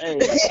runner. I ain't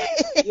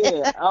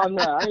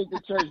the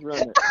church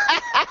runner.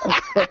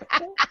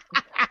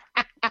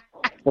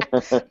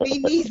 Me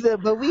neither,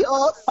 but we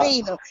all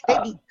seen them. They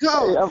be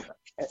gone.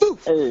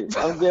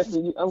 I'm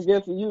guessing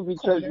you be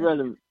church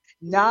running.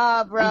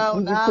 Nah,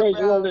 bro.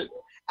 Runner.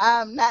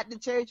 I'm not the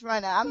church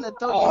runner. I'm the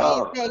throw your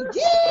hands back.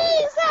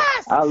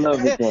 Jesus! I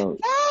love it, though.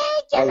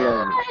 Thank you,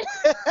 Lord.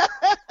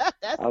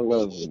 I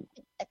love it.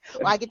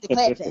 Well, I get to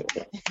clapping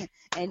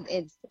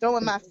and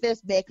throwing my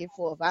fist back and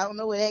forth. I don't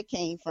know where that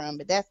came from,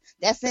 but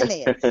that's in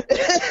there.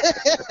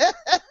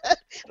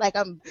 Like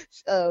I'm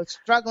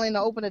struggling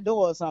to open a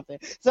door or something.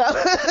 So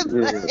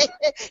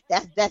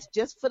that's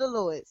just for the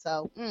Lord.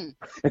 So,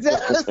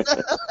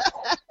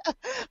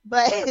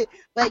 but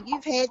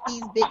you've had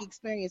these big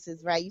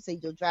experiences, right? You say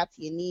you'll drop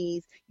to your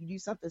knees, you do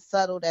something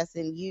subtle that's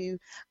in you,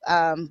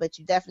 but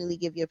you definitely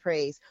give your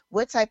praise.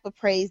 What type of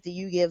praise do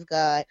you give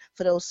God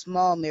for those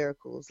small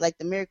miracles, like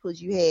the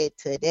miracles you had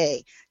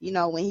today?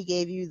 When He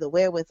gave you the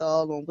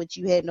wherewithal on which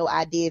you had no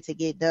idea to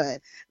get done.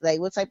 Like,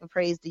 what type of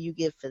praise do you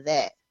give for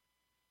that?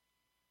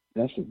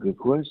 That's a good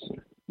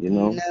question.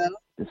 The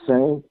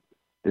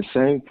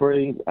same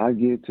praise I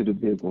give to the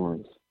big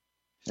ones,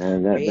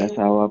 and that's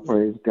how I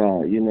praise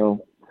God.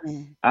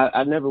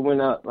 I never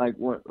went out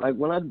when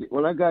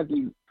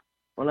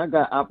I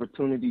got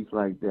opportunities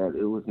like that.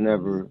 It was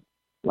never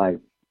like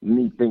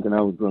me thinking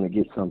I was going to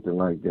get something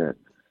like that.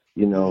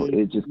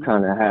 It just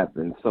kind of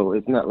happened. So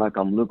it's not like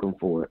I'm looking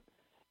for it.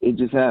 It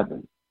just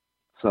happened.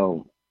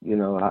 So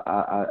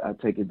I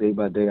take it day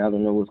by day. I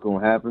don't know what's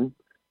going to happen.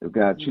 If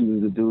God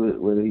chooses to do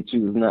it, whether He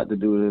chooses not to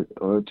do it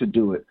or to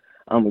do it,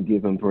 I'm going to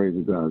give Him praise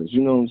regardless.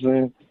 You know what I'm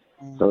saying?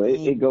 Mm-hmm. So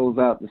it goes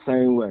out the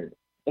same way.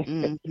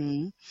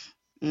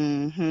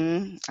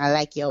 I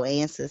like your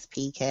answers,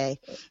 PK.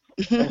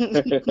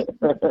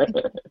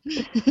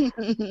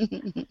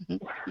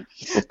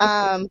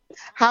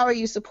 How are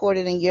you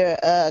supported in your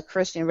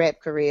Christian rap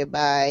career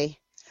by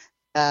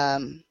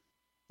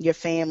your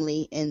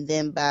family and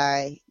then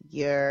by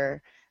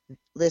your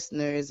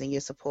listeners and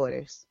your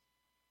supporters?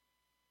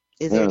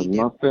 Is there any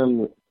my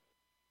family.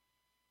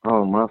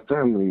 Oh, my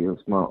family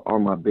are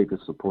my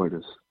biggest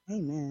supporters.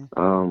 Amen.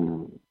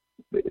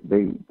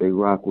 They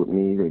rock with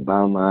me. They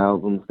buy my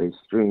albums. They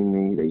stream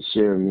me. They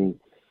share me.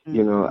 Mm-hmm.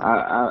 You know,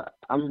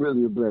 I'm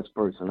really a blessed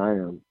person. I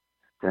am,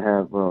 to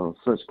have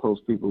such close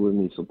people with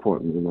me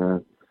support me,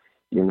 man.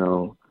 You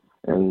know,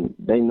 and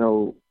they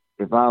know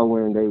if I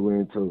win, they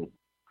win too.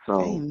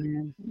 So,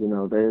 Amen. you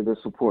know, they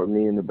support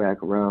me in the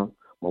background.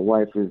 My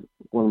wife is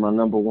one of my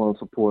number one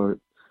support.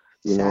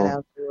 You Shout know,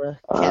 out to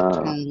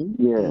Captain.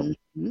 yeah,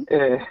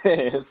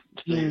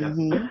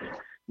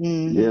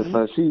 yeah.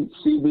 So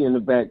she be in the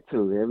back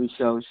too. Every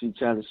show she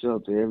try to show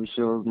up to every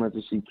show as much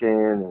as she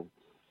can, and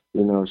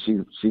you know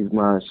she's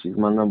my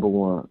number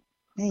one.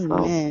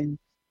 Amen.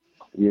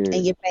 Yeah.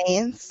 And your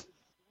fans?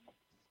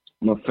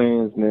 My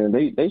fans, man,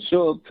 they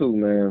show up too,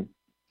 man.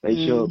 They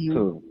show up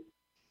too.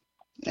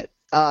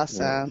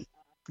 Awesome. Yeah.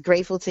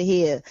 Grateful to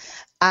hear.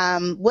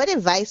 What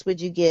advice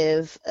would you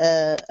give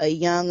a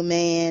young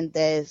man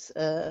that's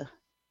a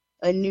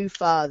new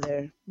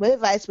father? What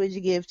advice would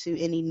you give to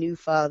any new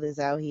fathers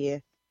out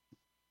here?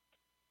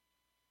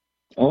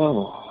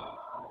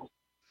 Oh,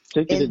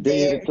 take it a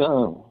day at a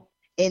time.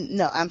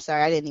 No, I'm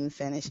sorry, I didn't even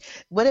finish.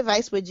 What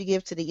advice would you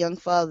give to the young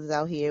fathers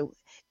out here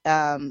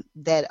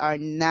that are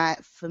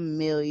not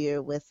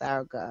familiar with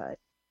our God?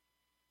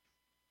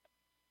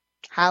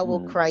 How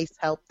will Christ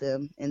help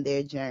them in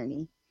their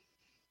journey?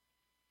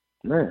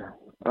 Man,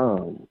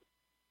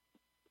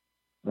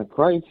 the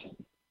Christ,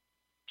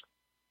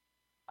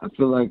 I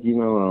feel like, you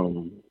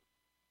know,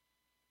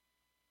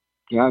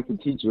 God can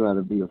teach you how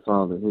to be a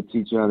father. He'll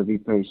teach you how to be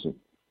patient.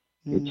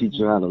 He'll teach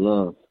you how to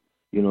love.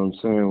 You know what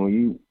I'm saying? When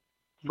you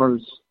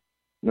first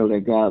know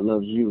that God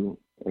loves you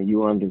and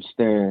you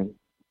understand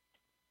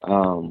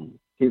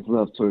his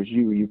love towards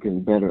you, you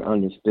can better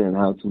understand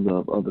how to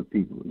love other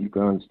people. You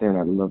can understand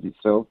how to love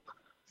yourself.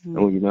 And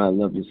when you know how to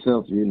love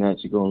yourself, you're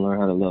naturally going to learn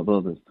how to love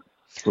others.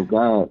 So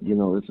God, you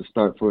know, it's a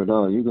start for it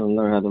all. You're going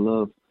to learn how to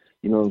love,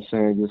 you know what I'm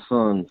saying, your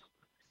sons,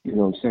 you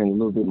know what I'm saying, a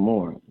little bit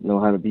more. Know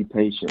how to be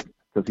patient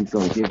because he's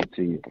going to give it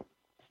to you.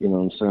 You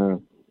know what I'm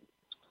saying?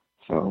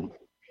 So.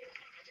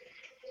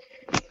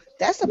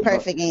 That's a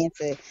perfect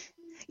answer.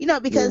 You know,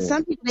 because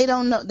some people, they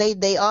don't know,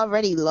 they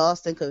already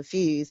lost and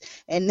confused,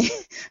 and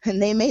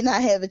they may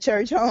not have a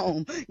church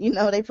home. You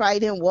know, they probably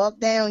didn't walk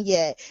down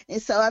yet.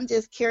 And so I'm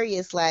just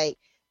curious, like,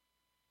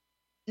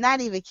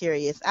 not even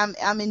curious.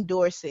 I'm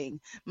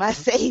endorsing my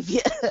Savior,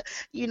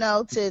 you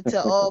know,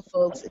 to all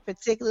folks,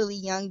 particularly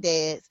young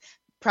dads.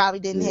 Probably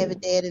didn't have a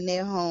dad in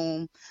their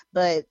home,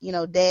 but you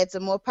know, dads are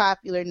more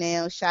popular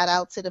now. Shout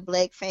out to the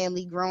Black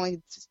family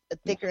growing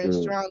thicker and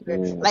stronger,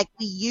 like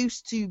we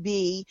used to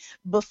be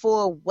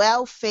before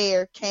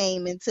welfare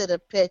came into the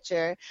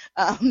picture.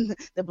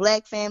 The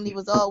Black family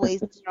was always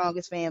the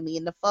strongest family,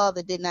 and the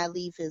father did not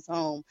leave his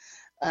home.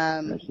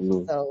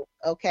 So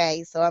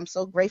I'm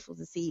so grateful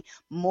to see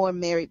more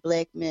married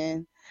Black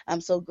men.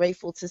 I'm so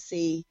grateful to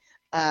see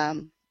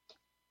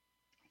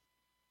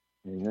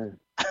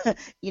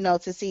you know,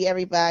 to see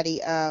everybody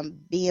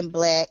being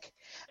Black,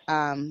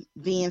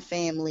 being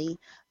family,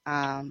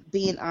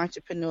 being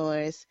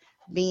entrepreneurs,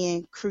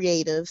 being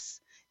creatives,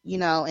 you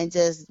know, and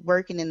just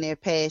working in their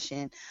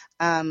passion.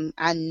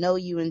 I know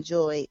you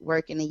enjoy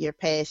working in your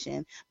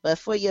passion, but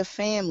for your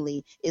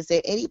family, is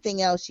there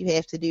anything else you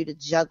have to do to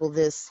juggle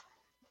this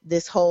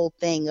whole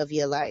thing of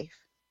your life?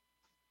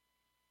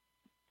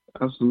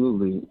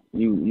 Absolutely.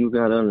 You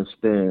got to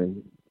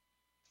understand,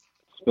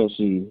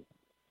 especially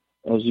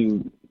as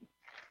you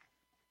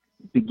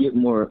get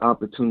more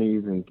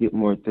opportunities and get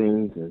more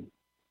things and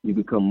you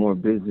become more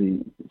busy,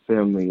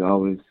 family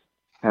always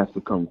has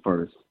to come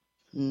first.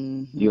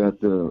 You have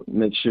to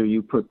make sure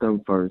you put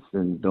them first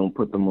and don't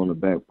put them on the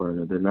back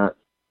burner. They're not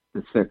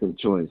the second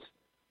choice.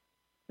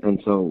 And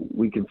so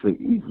we can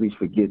easily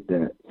forget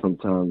that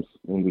sometimes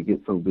when we get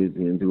so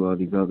busy and do all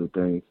these other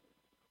things.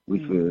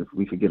 We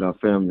forget our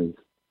families.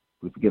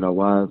 We forget our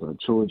wives, our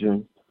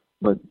children.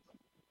 But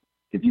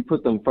if you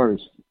put them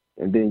first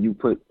and then you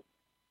put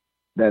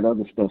that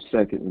other stuff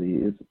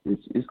secondly,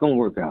 it's going to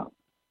work out.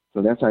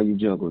 So that's how you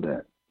juggle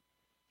that.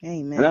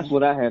 Amen. And that's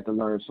what I had to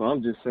learn. So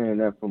I'm just saying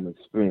that from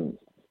experience.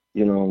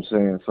 You know what I'm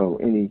saying? So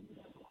any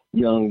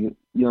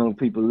young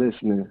people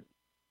listening,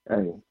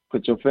 hey,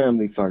 put your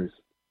family first.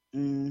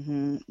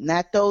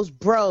 Not those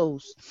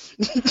bros.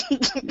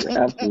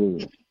 Yeah,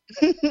 absolutely.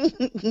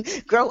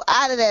 Grow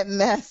out of that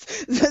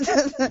mess.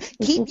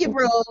 Keep your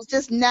bros,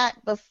 just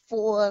not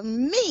before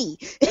me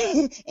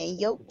and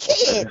your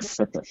kids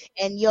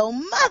and your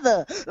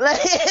mother,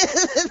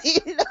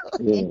 you know,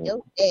 and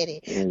your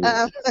daddy.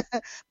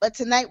 But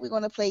tonight we're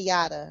going to play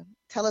Yada.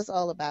 Tell us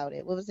all about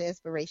it. What was the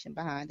inspiration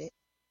behind it?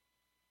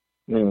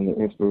 Man, the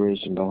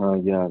inspiration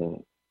behind Yada.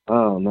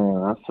 Oh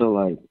man, I feel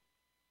like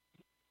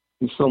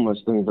there's so much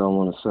things I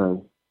want to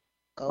say,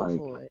 Go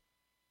for it.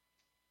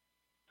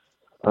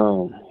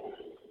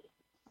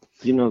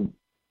 You know,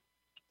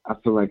 I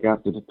feel like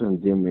after the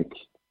pandemic,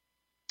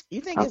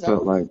 You think I it's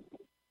felt over? like,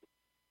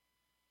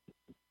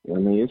 I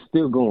mean, it's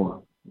still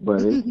going,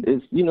 but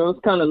it's you know,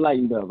 it's kind of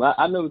lightened up.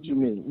 I know what you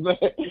mean, but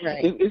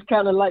Right. it's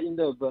kind of lightened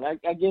up. But I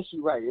guess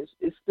you're right.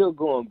 It's still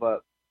going,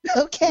 but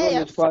Okay.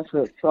 during this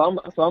process, so I'm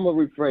gonna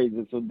rephrase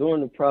it. So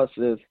during the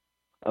process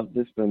of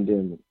this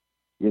pandemic,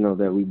 you know,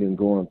 that we've been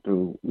going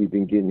through, we've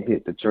been getting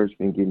hit. The church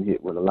been getting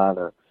hit with a lot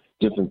of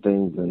different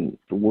things, and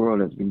the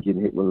world has been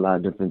getting hit with a lot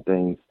of different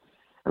things.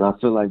 And I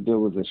feel like there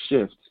was a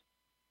shift,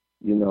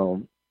 you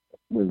know,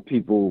 when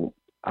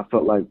I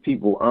felt like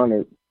people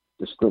honored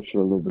the scripture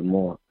a little bit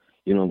more.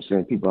 You know what I'm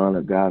saying? People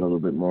honor God a little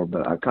bit more,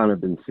 but I kind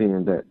of been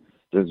seeing that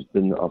there's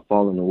been a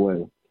falling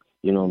away.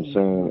 You know what I'm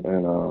saying?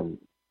 And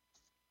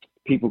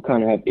people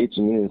kind of have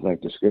itching ears, like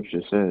the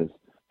scripture says.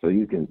 So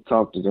you can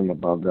talk to them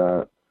about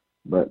God,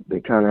 but they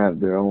kind of have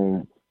their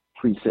own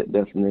preset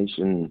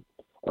definition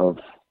of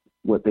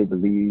what they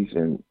believe,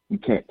 and you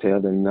can't tell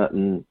them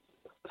nothing.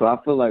 So I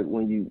feel like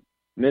when you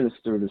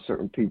minister to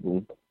certain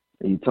people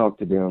and you talk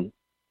to them,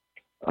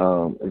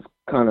 it's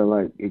kind of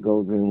like it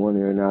goes in one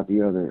ear and out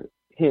the other.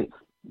 Hence,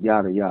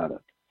 yada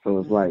yada. So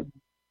it's like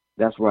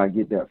that's where I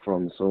get that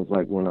from. So it's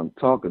like when I'm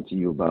talking to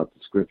you about the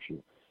scripture,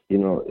 you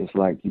know, it's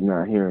like you're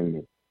not hearing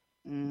me.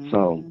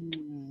 So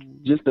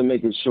just to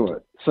make it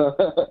short, so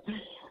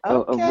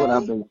of what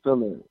I've been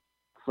feeling.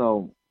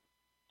 So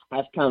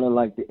that's kind of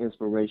like the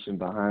inspiration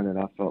behind it.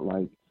 I felt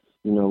like,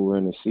 you know, we're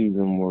in a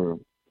season where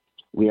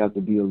we have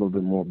to be a little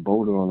bit more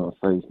bolder on our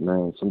faith,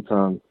 man.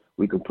 Sometimes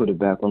we can put it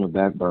back on the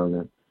back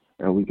burner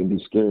and we can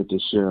be scared to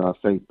share our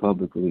faith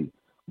publicly.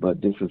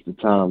 But this is the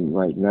time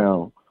right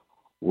now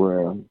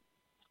where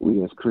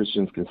we as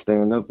Christians can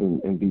stand up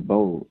and be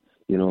bold,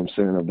 you know what I'm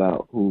saying,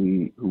 about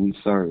who we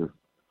serve,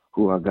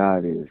 who our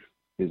God is,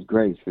 his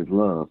grace, his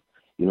love,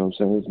 you know what I'm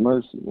saying, his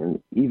mercy, and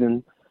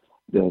even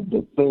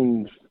the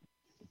things,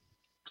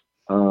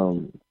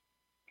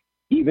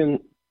 even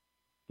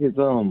his,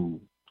 what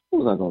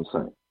was I going to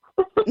say?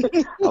 I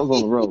was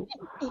on the road.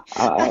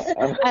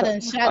 I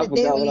done shot it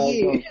down to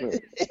you.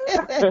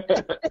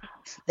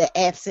 The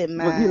absent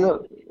mind. But, you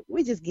know,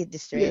 we just get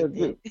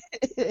distracted.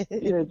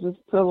 Just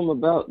tell them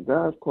about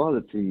God's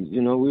qualities.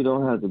 You know, we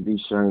don't have to be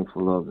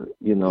shameful of it,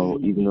 you know,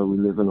 even though we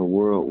live in a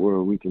world where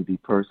we can be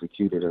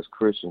persecuted as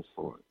Christians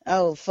for it.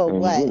 Oh, for and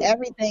what? You know,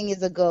 everything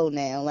is a go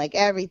now. Like,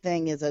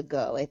 everything is a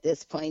go at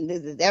this point.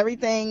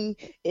 Everything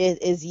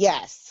is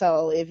yes.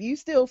 So if you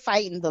still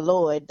fighting the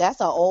Lord,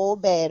 that's an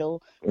old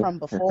battle from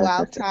before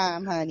our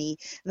time, honey.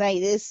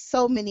 Like, there's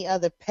so many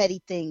other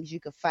petty things you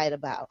could fight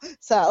about.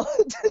 So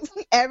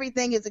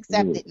everything is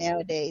accepted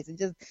nowadays, and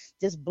just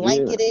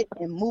blanket it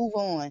and move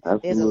on. Absolutely.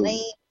 There's a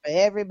lane for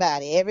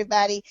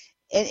everybody.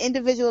 And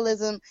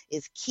individualism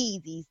is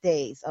key these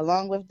days,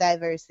 along with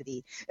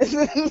diversity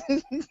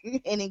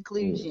and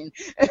inclusion.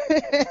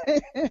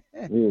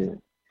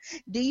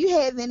 Do you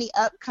have any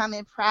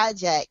upcoming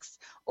projects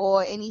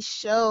or any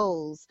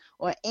shows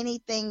or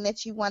anything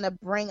that you want to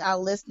bring our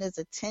listeners'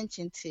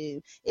 attention to?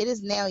 It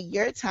is now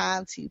your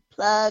time to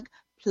plug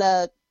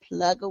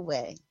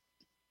away.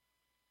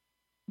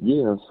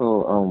 Yeah,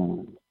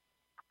 so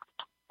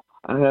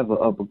I have an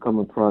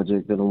up-and-coming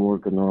project that I'm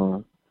working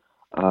on.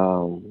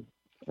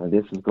 And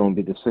this is going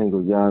to be the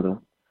single Yada,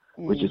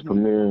 which is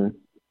premiering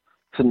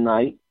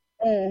tonight.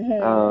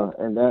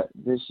 And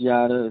this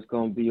Yada is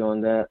going to be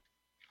on that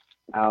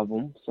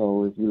album.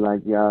 So if you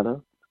like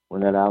Yada, when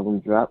that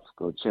album drops,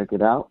 go check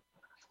it out.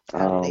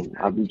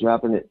 I'll be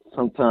dropping it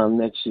sometime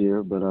next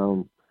year, but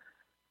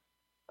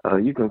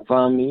you can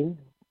find me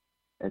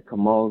at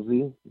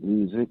Kamalzi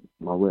Music.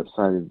 My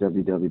website is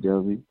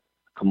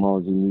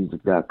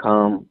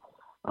www.kamalzimusic.com.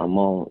 I'm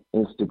on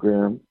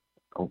Instagram,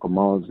 on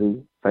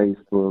Kamalzi,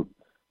 Facebook,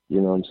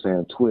 you know what I'm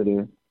saying,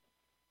 Twitter.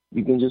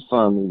 You can just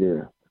find me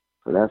there.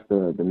 So that's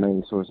the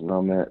main source where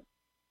I'm at.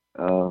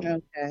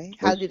 Okay.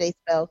 How do they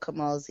spell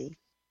Kamalzi?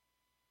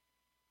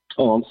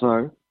 Oh, I'm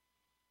sorry.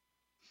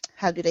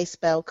 How do they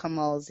spell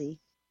Kamalzi?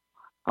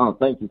 Oh,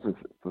 thank you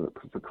for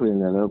clearing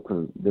that up,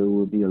 because there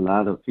will be a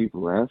lot of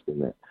people asking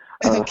that.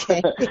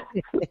 Okay.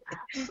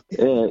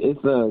 Yeah,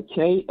 it's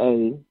Kamalzi,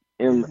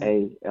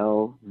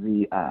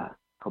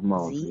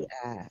 Kamalzi.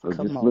 So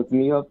just look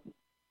me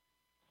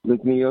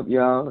up,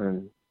 y'all,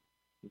 and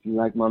if you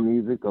like my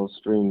music, go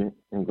stream it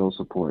and go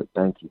support.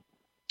 Thank you.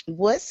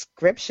 What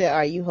scripture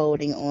are you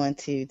holding on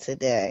to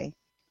today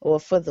or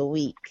for the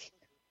week?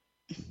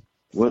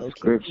 What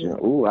scripture?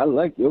 Ooh, I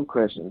like your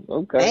questions.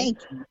 Okay. Thank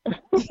you.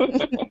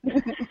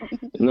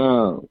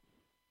 No.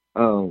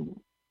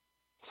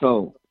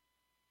 So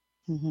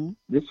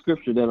this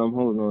scripture that I'm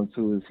holding on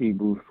to is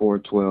Hebrews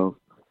 4:12.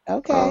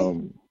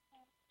 Okay.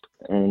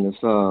 And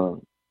it's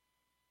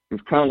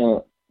kind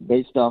of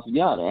based off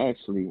Yada,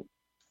 actually.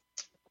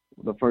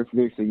 The first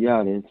lyrics of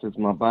Yada, it says,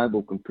 "My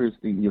Bible can pierce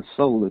through your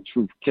soul, a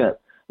truth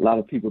kept." A lot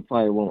of people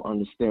probably won't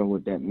understand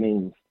what that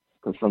means,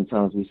 because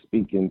sometimes we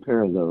speak in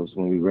parallels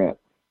when we rap.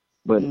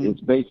 But it's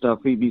based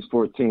off Hebrews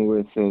 14, where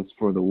it says,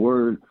 "For the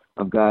word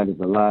of God is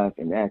alive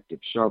and active,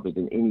 sharper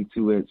than any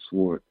two-edged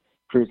sword,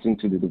 piercing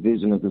to the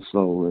division of the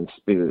soul and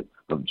spirit,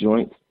 of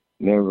joints,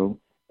 marrow,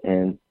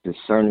 and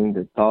discerning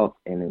the thoughts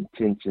and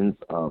intentions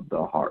of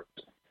the heart.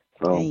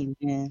 So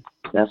Amen.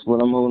 That's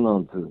what I'm holding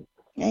on to.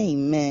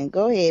 Amen.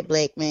 Go ahead,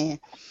 black man.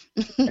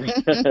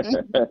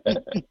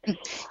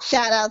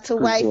 Shout out to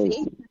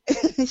wifey.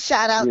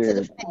 Shout out to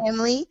the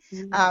family.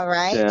 All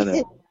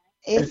right.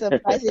 It's a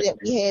pleasure that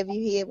we have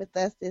you here with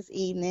us this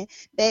evening.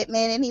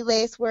 Batman, any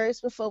last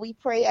words before we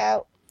pray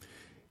out?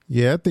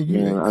 Yeah, I think you.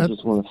 Yeah, I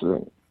just want to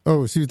say.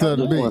 Oh, she was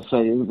talking to me. I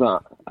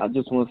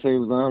just want to say it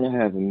was an honor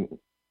having me.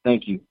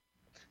 Thank you.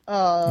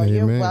 Oh, Amen.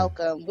 You're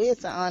welcome.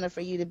 It's an honor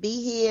for you to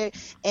be here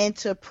and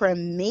to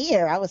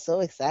premiere. I was so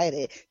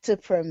excited to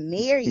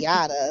premiere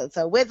Yada.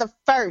 So we're the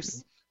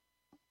first.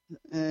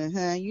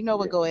 You know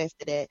what go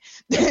after that.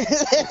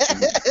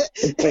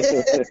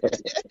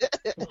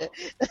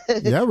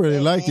 Yeah, I really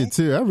like it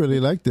too. I really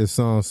like this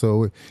song.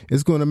 So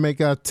it's going to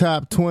make our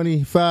top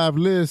 25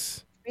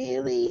 list.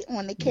 Really?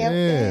 On the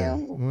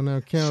countdown? Yeah, on our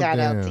countdown. Shout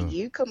out to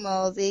you,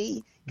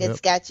 Kamosi.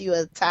 It's got you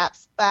a top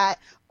spot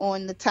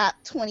on the top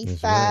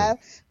 25. Right.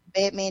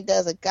 Batman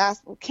does a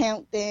gospel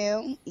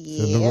countdown.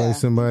 Yeah. So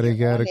somebody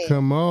got to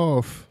come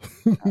off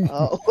to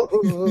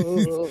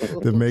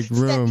make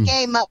room. Step the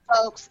game up,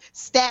 folks.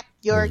 Step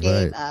your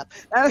game up.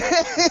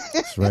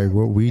 That's right.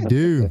 What we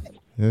do.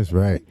 That's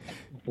right.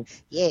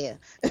 Yeah.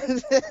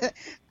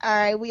 All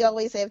right. We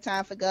always have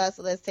time for God,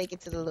 so let's take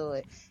it to the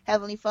Lord.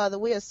 Heavenly Father,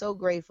 we are so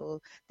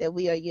grateful that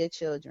we are your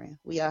children.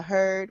 We are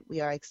heard. We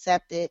are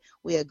accepted.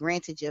 We are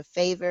granted your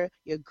favor,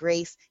 your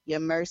grace, your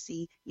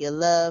mercy, your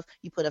love.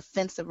 You put a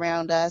fence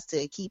around us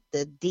to keep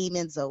the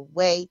demons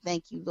away.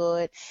 Thank you,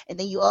 Lord. And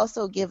then you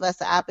also give us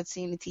the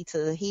opportunity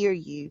to hear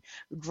you,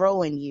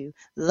 grow in you,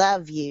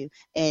 love you,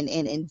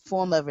 and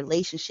form a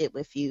relationship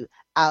with you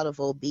out of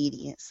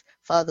obedience.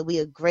 Father, we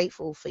are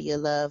grateful for your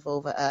love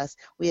over us.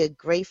 We are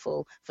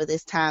grateful for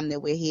this time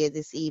that we're here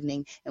this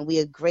evening, and we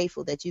are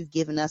grateful that you've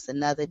given us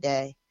another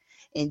day.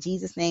 In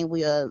Jesus' name,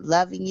 we are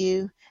loving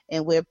you,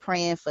 and we're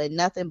praying for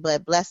nothing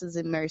but blessings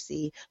and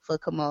mercy for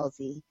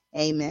Kamalzi.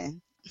 Amen.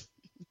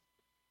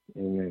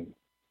 Amen.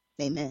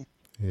 Amen.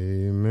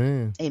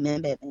 Amen.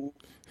 Amen, Batman.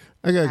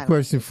 I got a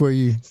question for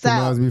you,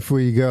 Kamalzi, before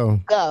you go.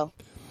 Go.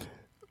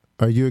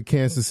 Are you a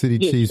Kansas City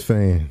Chiefs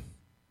fan?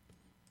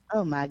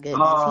 Oh my goodness,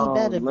 he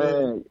better be.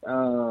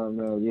 Oh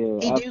man, yeah.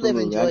 He absolutely. do live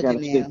in Georgia I gotta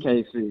now.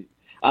 stick KC.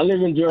 I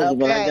live in Georgia,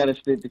 but I gotta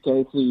stick to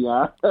KC,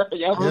 y'all.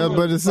 Yeah, I'm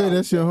about to say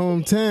that's your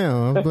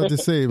hometown. I'm about to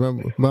say,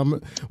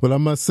 I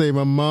must say,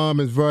 my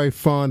mom is very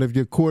fond of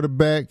your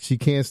quarterback. She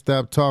can't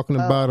stop talking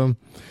about him.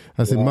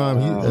 I said, Mom.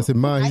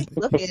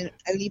 And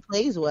he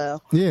plays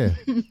well. Yeah.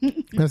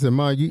 I said,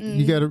 Mom,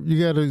 you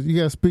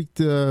gotta speak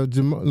to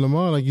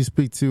Lamar like you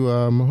speak to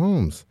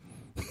Mahomes.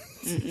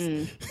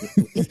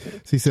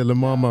 She said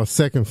Lamar my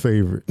second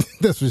favorite.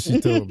 That's what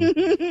she told me.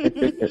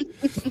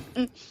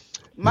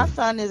 My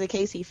son is a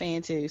KC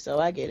fan too, so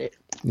I get it.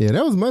 Yeah,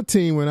 that was my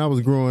team when I was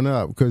growing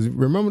up. Because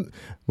remember,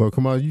 well,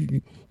 come on,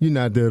 you're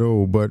not that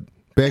old, but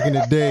back in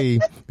the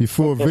day,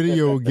 before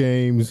video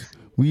games,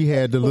 we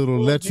had the little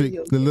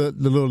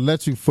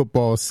electric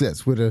football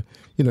sets with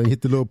you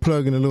hit the little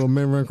plug and the little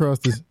men run across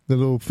the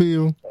little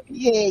field.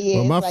 Yeah.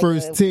 Well, my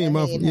first team,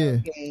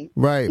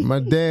 right. My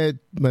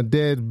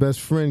dad's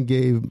best friend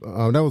gave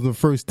that was the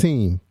first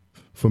team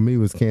for me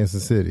was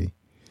Kansas City,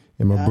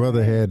 and my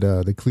brother had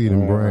the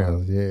Cleveland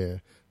Browns. Yeah,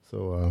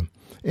 so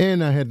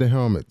and I had the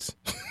helmets.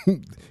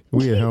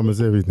 We had helmets,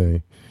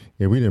 everything.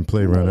 Yeah, we didn't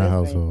play around our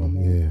household.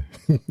 Yeah,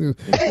 there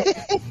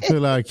are a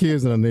lot of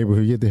kids in our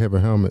neighborhood. You had to have a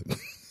helmet.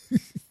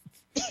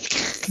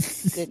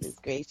 Goodness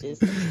gracious.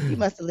 You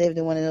must have lived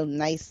in one of those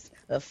nice,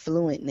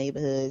 affluent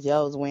neighborhoods.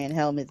 Y'all was wearing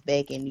helmets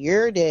back in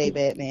your day,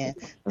 Batman.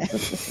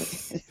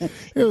 It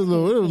was a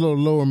little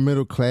lower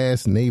middle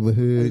class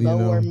neighborhood.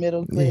 Lower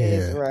middle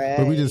class, right.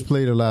 But we just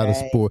played a lot of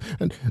sport.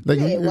 Like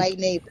we had white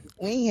neighbors.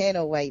 We ain't had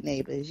no white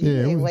neighbors.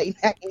 White,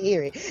 I can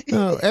hear it.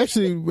 No,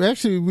 actually,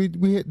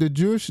 we had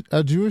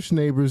our Jewish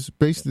neighbors.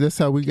 Basically, that's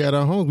how we got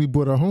our homes. We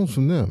bought our homes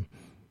from them.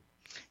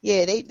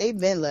 Yeah, they've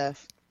been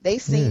left. They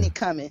seen it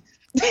coming.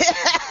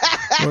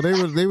 Well,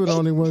 they were the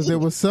only ones that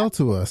would sell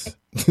to us.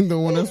 No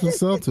one else would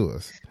sell to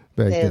us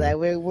back then. Like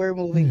we're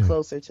moving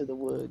closer to the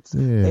woods.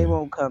 Yeah. They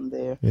won't come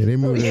there. Yeah, they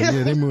moved.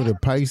 They moved to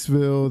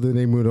Pikesville. Then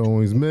they moved to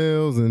Owings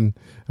Mills, and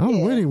I don't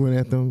know where they went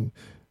at them.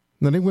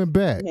 No, they went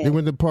back. Yeah. They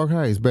went to Park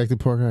Heights. Back to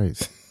Park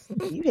Heights.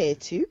 You had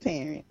two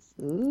parents.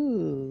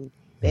 Ooh.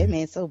 That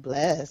man's so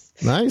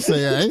blessed. No, I ain't say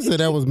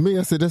that was me.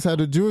 I said that's how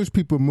the Jewish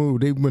people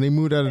moved. When they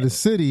moved out of the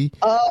city,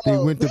 they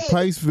went to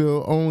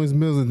Pikesville, Owings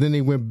Mills, and then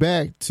they went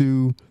back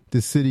to the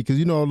city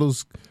because all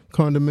those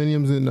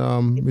condominiums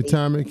and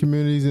retirement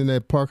communities in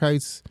that Park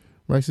Heights,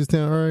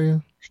 Reisterstown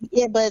area.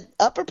 Yeah, but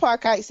Upper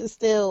Park Heights is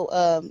still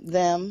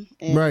them.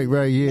 Right,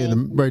 yeah,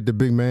 the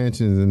big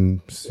mansions and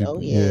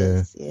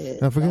yes.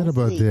 I forgot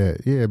about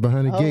that. Yeah,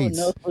 behind the gates.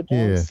 No,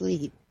 don't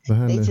sleep.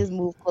 They just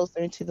move closer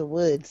into the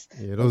woods.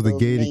 Yeah, those are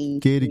the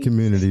gated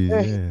communities.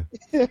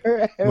 Yeah.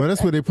 Right. Well,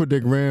 that's where they put their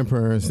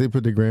grandparents. They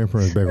put their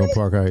grandparents back on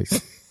Park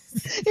Heights.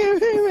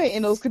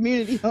 In those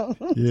community homes.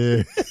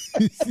 Yeah.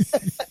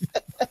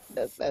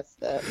 That's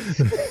messed up.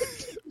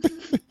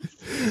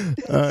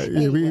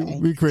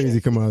 We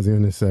crazy Kamazi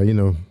on this side. You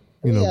know,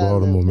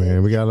 Baltimore,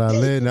 man. We got a lot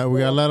of lead now. We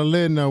got a lot of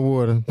lead in our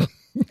water.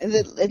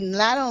 And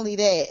not only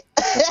that.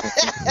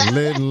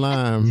 Lead and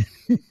lime.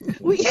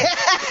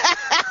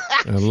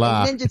 And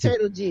Ninja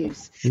Turtle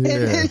juice. Yeah.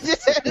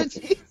 Ninja Turtle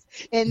juice.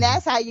 And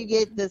that's how you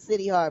get the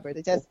City Harbor,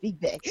 the Chesapeake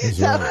Bay. It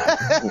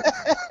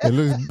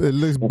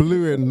looks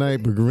blue at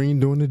night, but green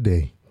during the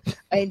day.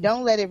 And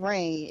don't let it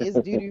rain. It's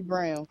doo-doo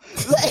brown.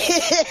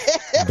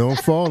 Don't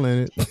fall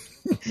in it.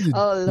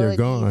 Oh, Lord You're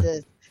gone.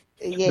 Jesus.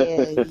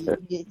 Yeah,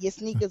 your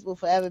sneakers will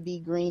forever be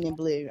green and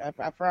blue. I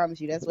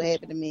promise you. That's what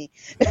happened to me.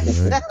 Right.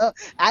 So,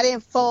 I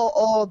didn't fall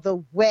all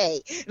the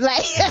way.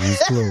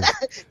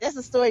 That's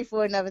a story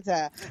for another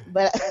time.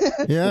 But,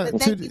 but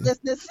thank you,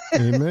 listeners.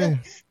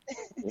 Amen.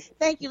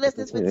 Thank you,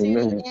 listeners, for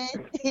tuning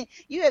in.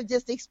 You have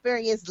just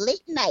experienced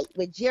Late Night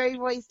with Jerry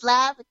Royce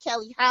Live with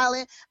Kelly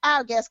Holland.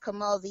 Our guest,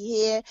 Kamalzi,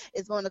 here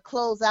is going to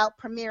close out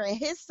premiering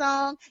his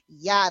song,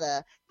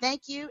 Yada.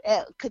 Thank you.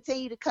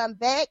 Continue to come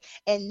back,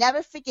 and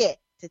never forget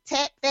to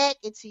tap back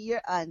into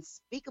your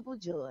unspeakable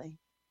joy.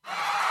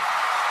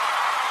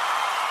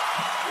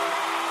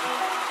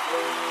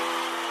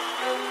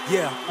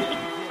 Yeah.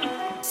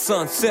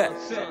 Sunset.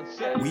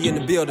 We in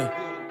the building.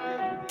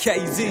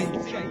 KZ.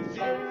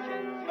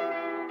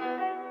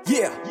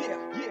 Yeah.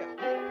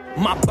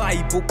 My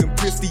Bible can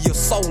pierce to your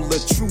soul, the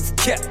truth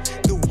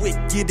kept. The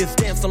wicked is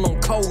dancing on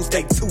coals,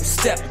 they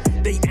two-step.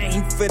 They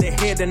aim for the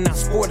head and not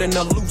sporting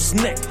a loose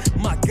neck.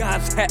 My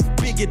God's hat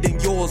bigger than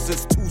yours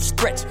is too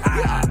stretched.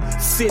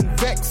 Sin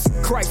vex,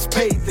 Christ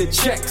paid the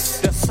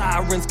checks. The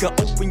sirens could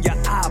open your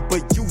eye,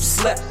 but you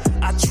slept.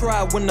 I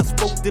tried when I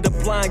spoke to the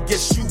blind,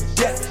 guess you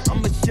deaf.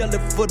 I'ma yell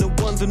it for the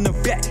ones in the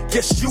back,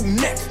 guess you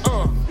next.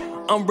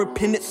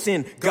 Unrepentant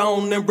sin,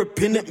 gone and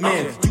repentant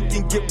man. You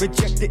can get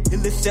rejected,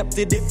 ill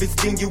accepted if it's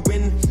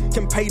genuine.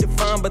 Can pay the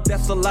fine, but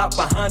that's a lot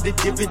behind the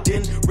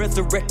dividend.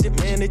 Resurrected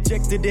man,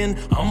 ejected in,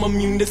 I'm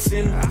immune to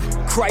sin.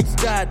 Christ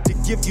died to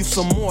give you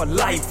some more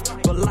life,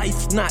 but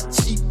life's not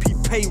cheap, he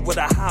paid with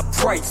a high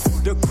price.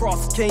 The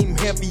cross came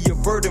heavy, a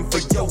burden for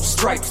your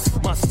stripes.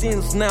 My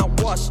sins now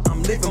washed,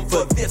 I'm living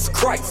for this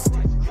Christ.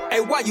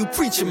 Hey, why you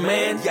preaching,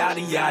 man?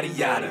 Yada, yada,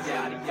 yada.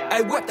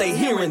 Hey, what they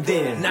hearing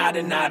then?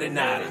 Nada, nada,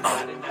 nada.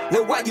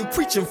 Well, why you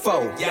preaching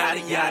for? Yada,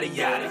 yada,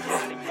 yada.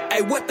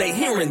 Hey, what they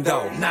hearing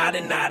though? Nada,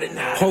 nada,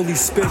 nada. Holy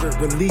Spirit,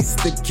 release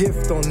the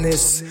gift on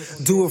this.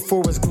 Do it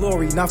for his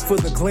glory, not for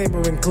the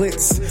glamour and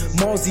glitz.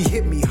 Malzi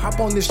hit me, hop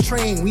on this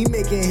train, we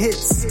making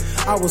hits.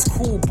 I was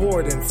cool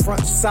boarding,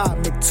 front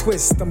side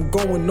McTwist. I'm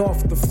going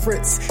off the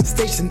fritz,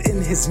 stationed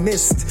in his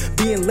mist.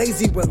 Being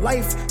lazy with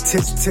life,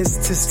 tisk, tisk,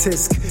 tisk,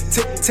 tisk.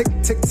 Tick, tick,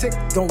 tick, tick,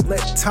 don't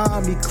let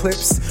time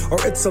eclipse. Or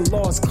it's a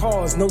lost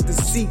cause, no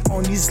deceit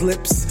on these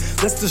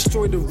lips. Let's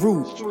destroy the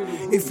root.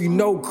 If you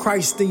know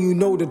Christ, then you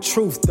know the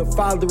truth. The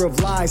father of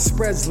lies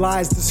spreads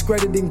lies,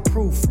 discrediting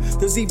proof.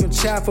 There's even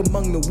chaff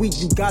among the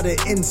wheat, you gotta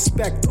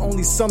inspect.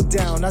 Only some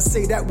down, I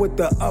say that with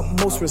the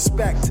utmost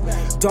respect.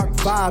 Dark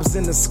vibes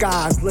in the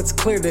skies, let's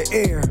clear the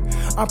air.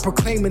 I'm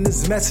proclaiming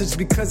this message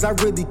because I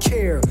really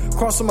care.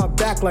 Cross on my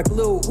back like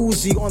Lil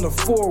Uzi on a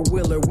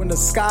four-wheeler. When the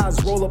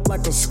skies roll up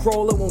like a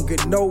scroll, I won't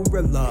get no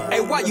realer.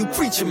 Hey, why you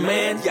preaching,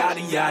 man?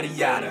 Yada, yada,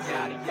 yada.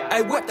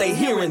 Hey, what they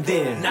hearing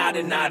then?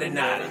 Nada, nada,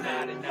 nada.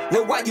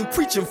 Well, why you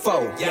preaching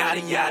for?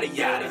 Yada, yada,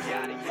 yada.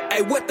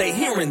 Hey, what they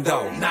hearing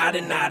though?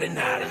 Nada, nada,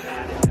 nada.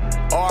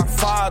 Our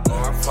Father,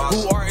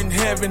 who art in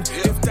heaven,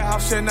 if thou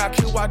shalt not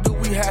kill, why do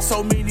we have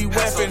so many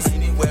weapons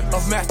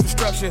of mass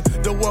destruction?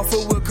 The world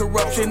filled with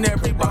corruption.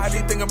 Everybody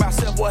think about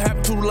self, what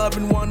happened to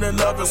loving one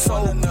another?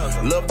 So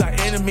love thy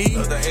enemy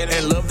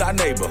and love thy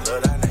neighbor.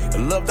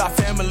 Love thy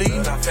family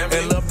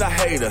and love thy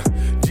hater.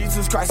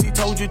 Jesus Christ, he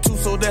told you to,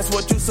 so that's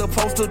what you're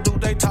supposed to do.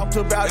 They talked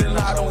about it,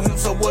 lied on him,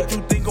 so what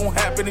you think gon'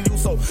 happen to you?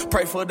 So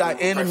pray for thy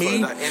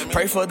enemy,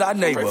 pray for thy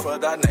neighbor,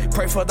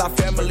 pray for thy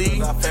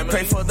family,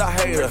 pray for thy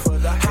hater.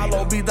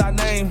 Hallowed be thy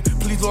name,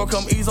 please Lord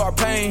come ease our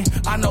pain.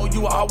 I know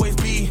you will always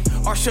be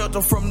our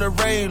shelter from the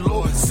rain.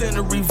 Lord, send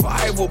a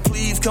revival,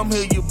 please come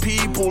heal your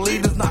people.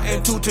 Lead us not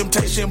into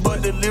temptation,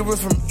 but deliver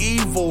us from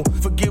evil.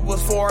 Forgive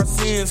us for our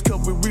sins,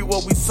 cause we reap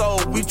what we sow.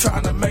 We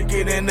trying to make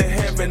it into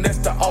heaven, that's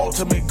the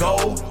ultimate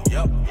goal.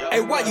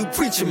 Hey, why you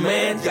preaching,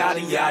 man? Yada,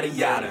 yada,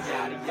 yada.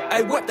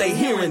 Hey, what they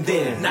hearing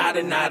then?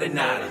 Nada, nada,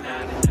 nada.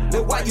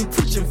 Well, why you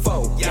preaching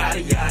for? Yada,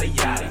 yada,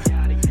 yada.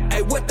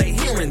 Hey, what they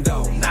hearing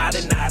though?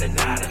 Nada, nada,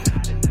 nada.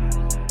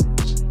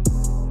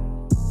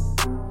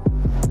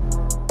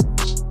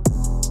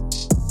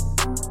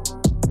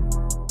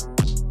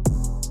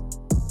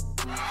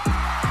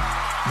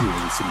 You're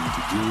listening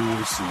to Jerry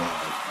Royce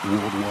Live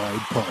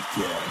Worldwide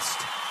Podcast.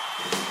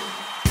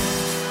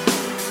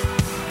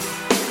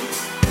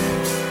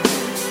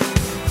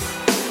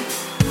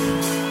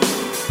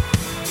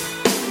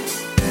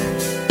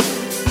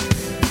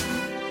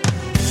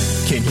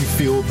 Can you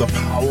feel the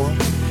power?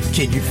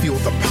 Can you feel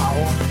the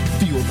power?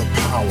 Feel the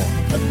power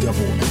of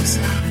Double X.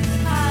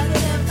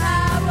 Positive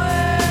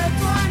Power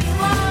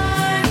 21.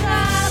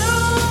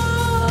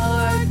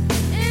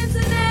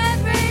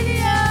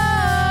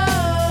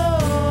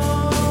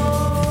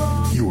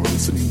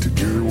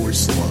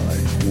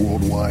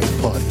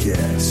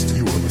 Podcast.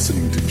 You are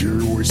listening to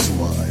Jerry Royce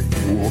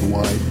Live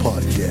Worldwide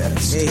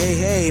Podcast.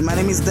 Hey, my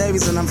name is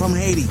Davis and I'm from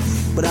Haiti,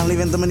 but I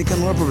live in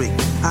Dominican Republic.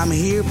 I'm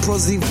here,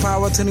 Positive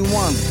Power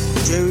 21,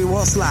 Jerry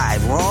Royce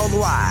Live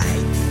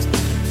Worldwide.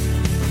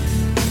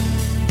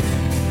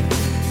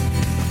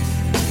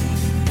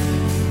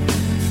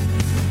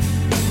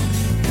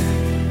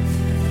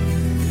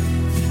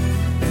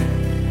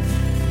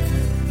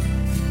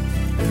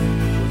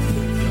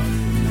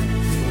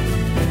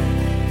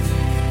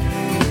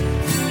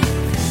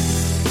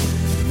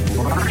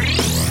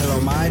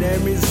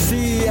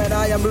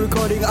 I am a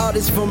recording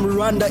artist from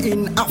Rwanda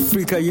in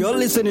Africa. You're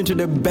listening to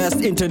the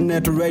best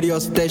internet radio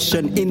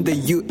station in the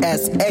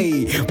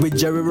USA with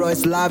Jerry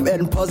Royce Live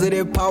and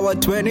Positive Power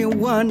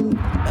 21.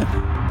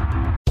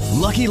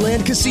 Lucky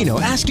Land Casino,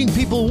 asking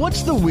people,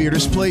 what's the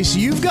weirdest place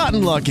you've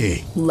gotten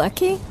lucky?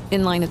 Lucky?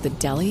 In line at the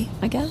deli,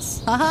 I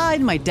guess? Aha,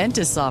 in my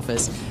dentist's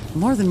office.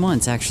 More than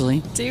once,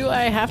 actually. Do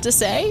I have to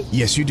say?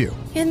 Yes, you do.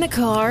 In the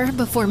car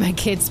before my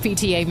kids'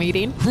 PTA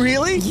meeting.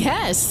 Really?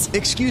 Yes.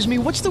 Excuse me,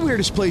 what's the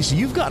weirdest place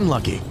you've gotten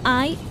lucky?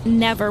 I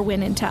never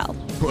win and tell.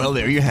 Well,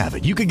 there you have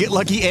it. You can get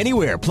lucky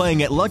anywhere,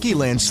 playing at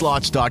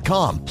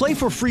LuckyLandSlots.com. Play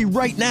for free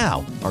right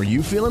now. Are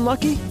you feeling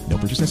lucky? No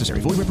purchase necessary.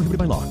 Void where prohibited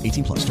by law.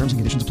 18+. Terms and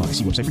conditions apply.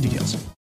 See website for details.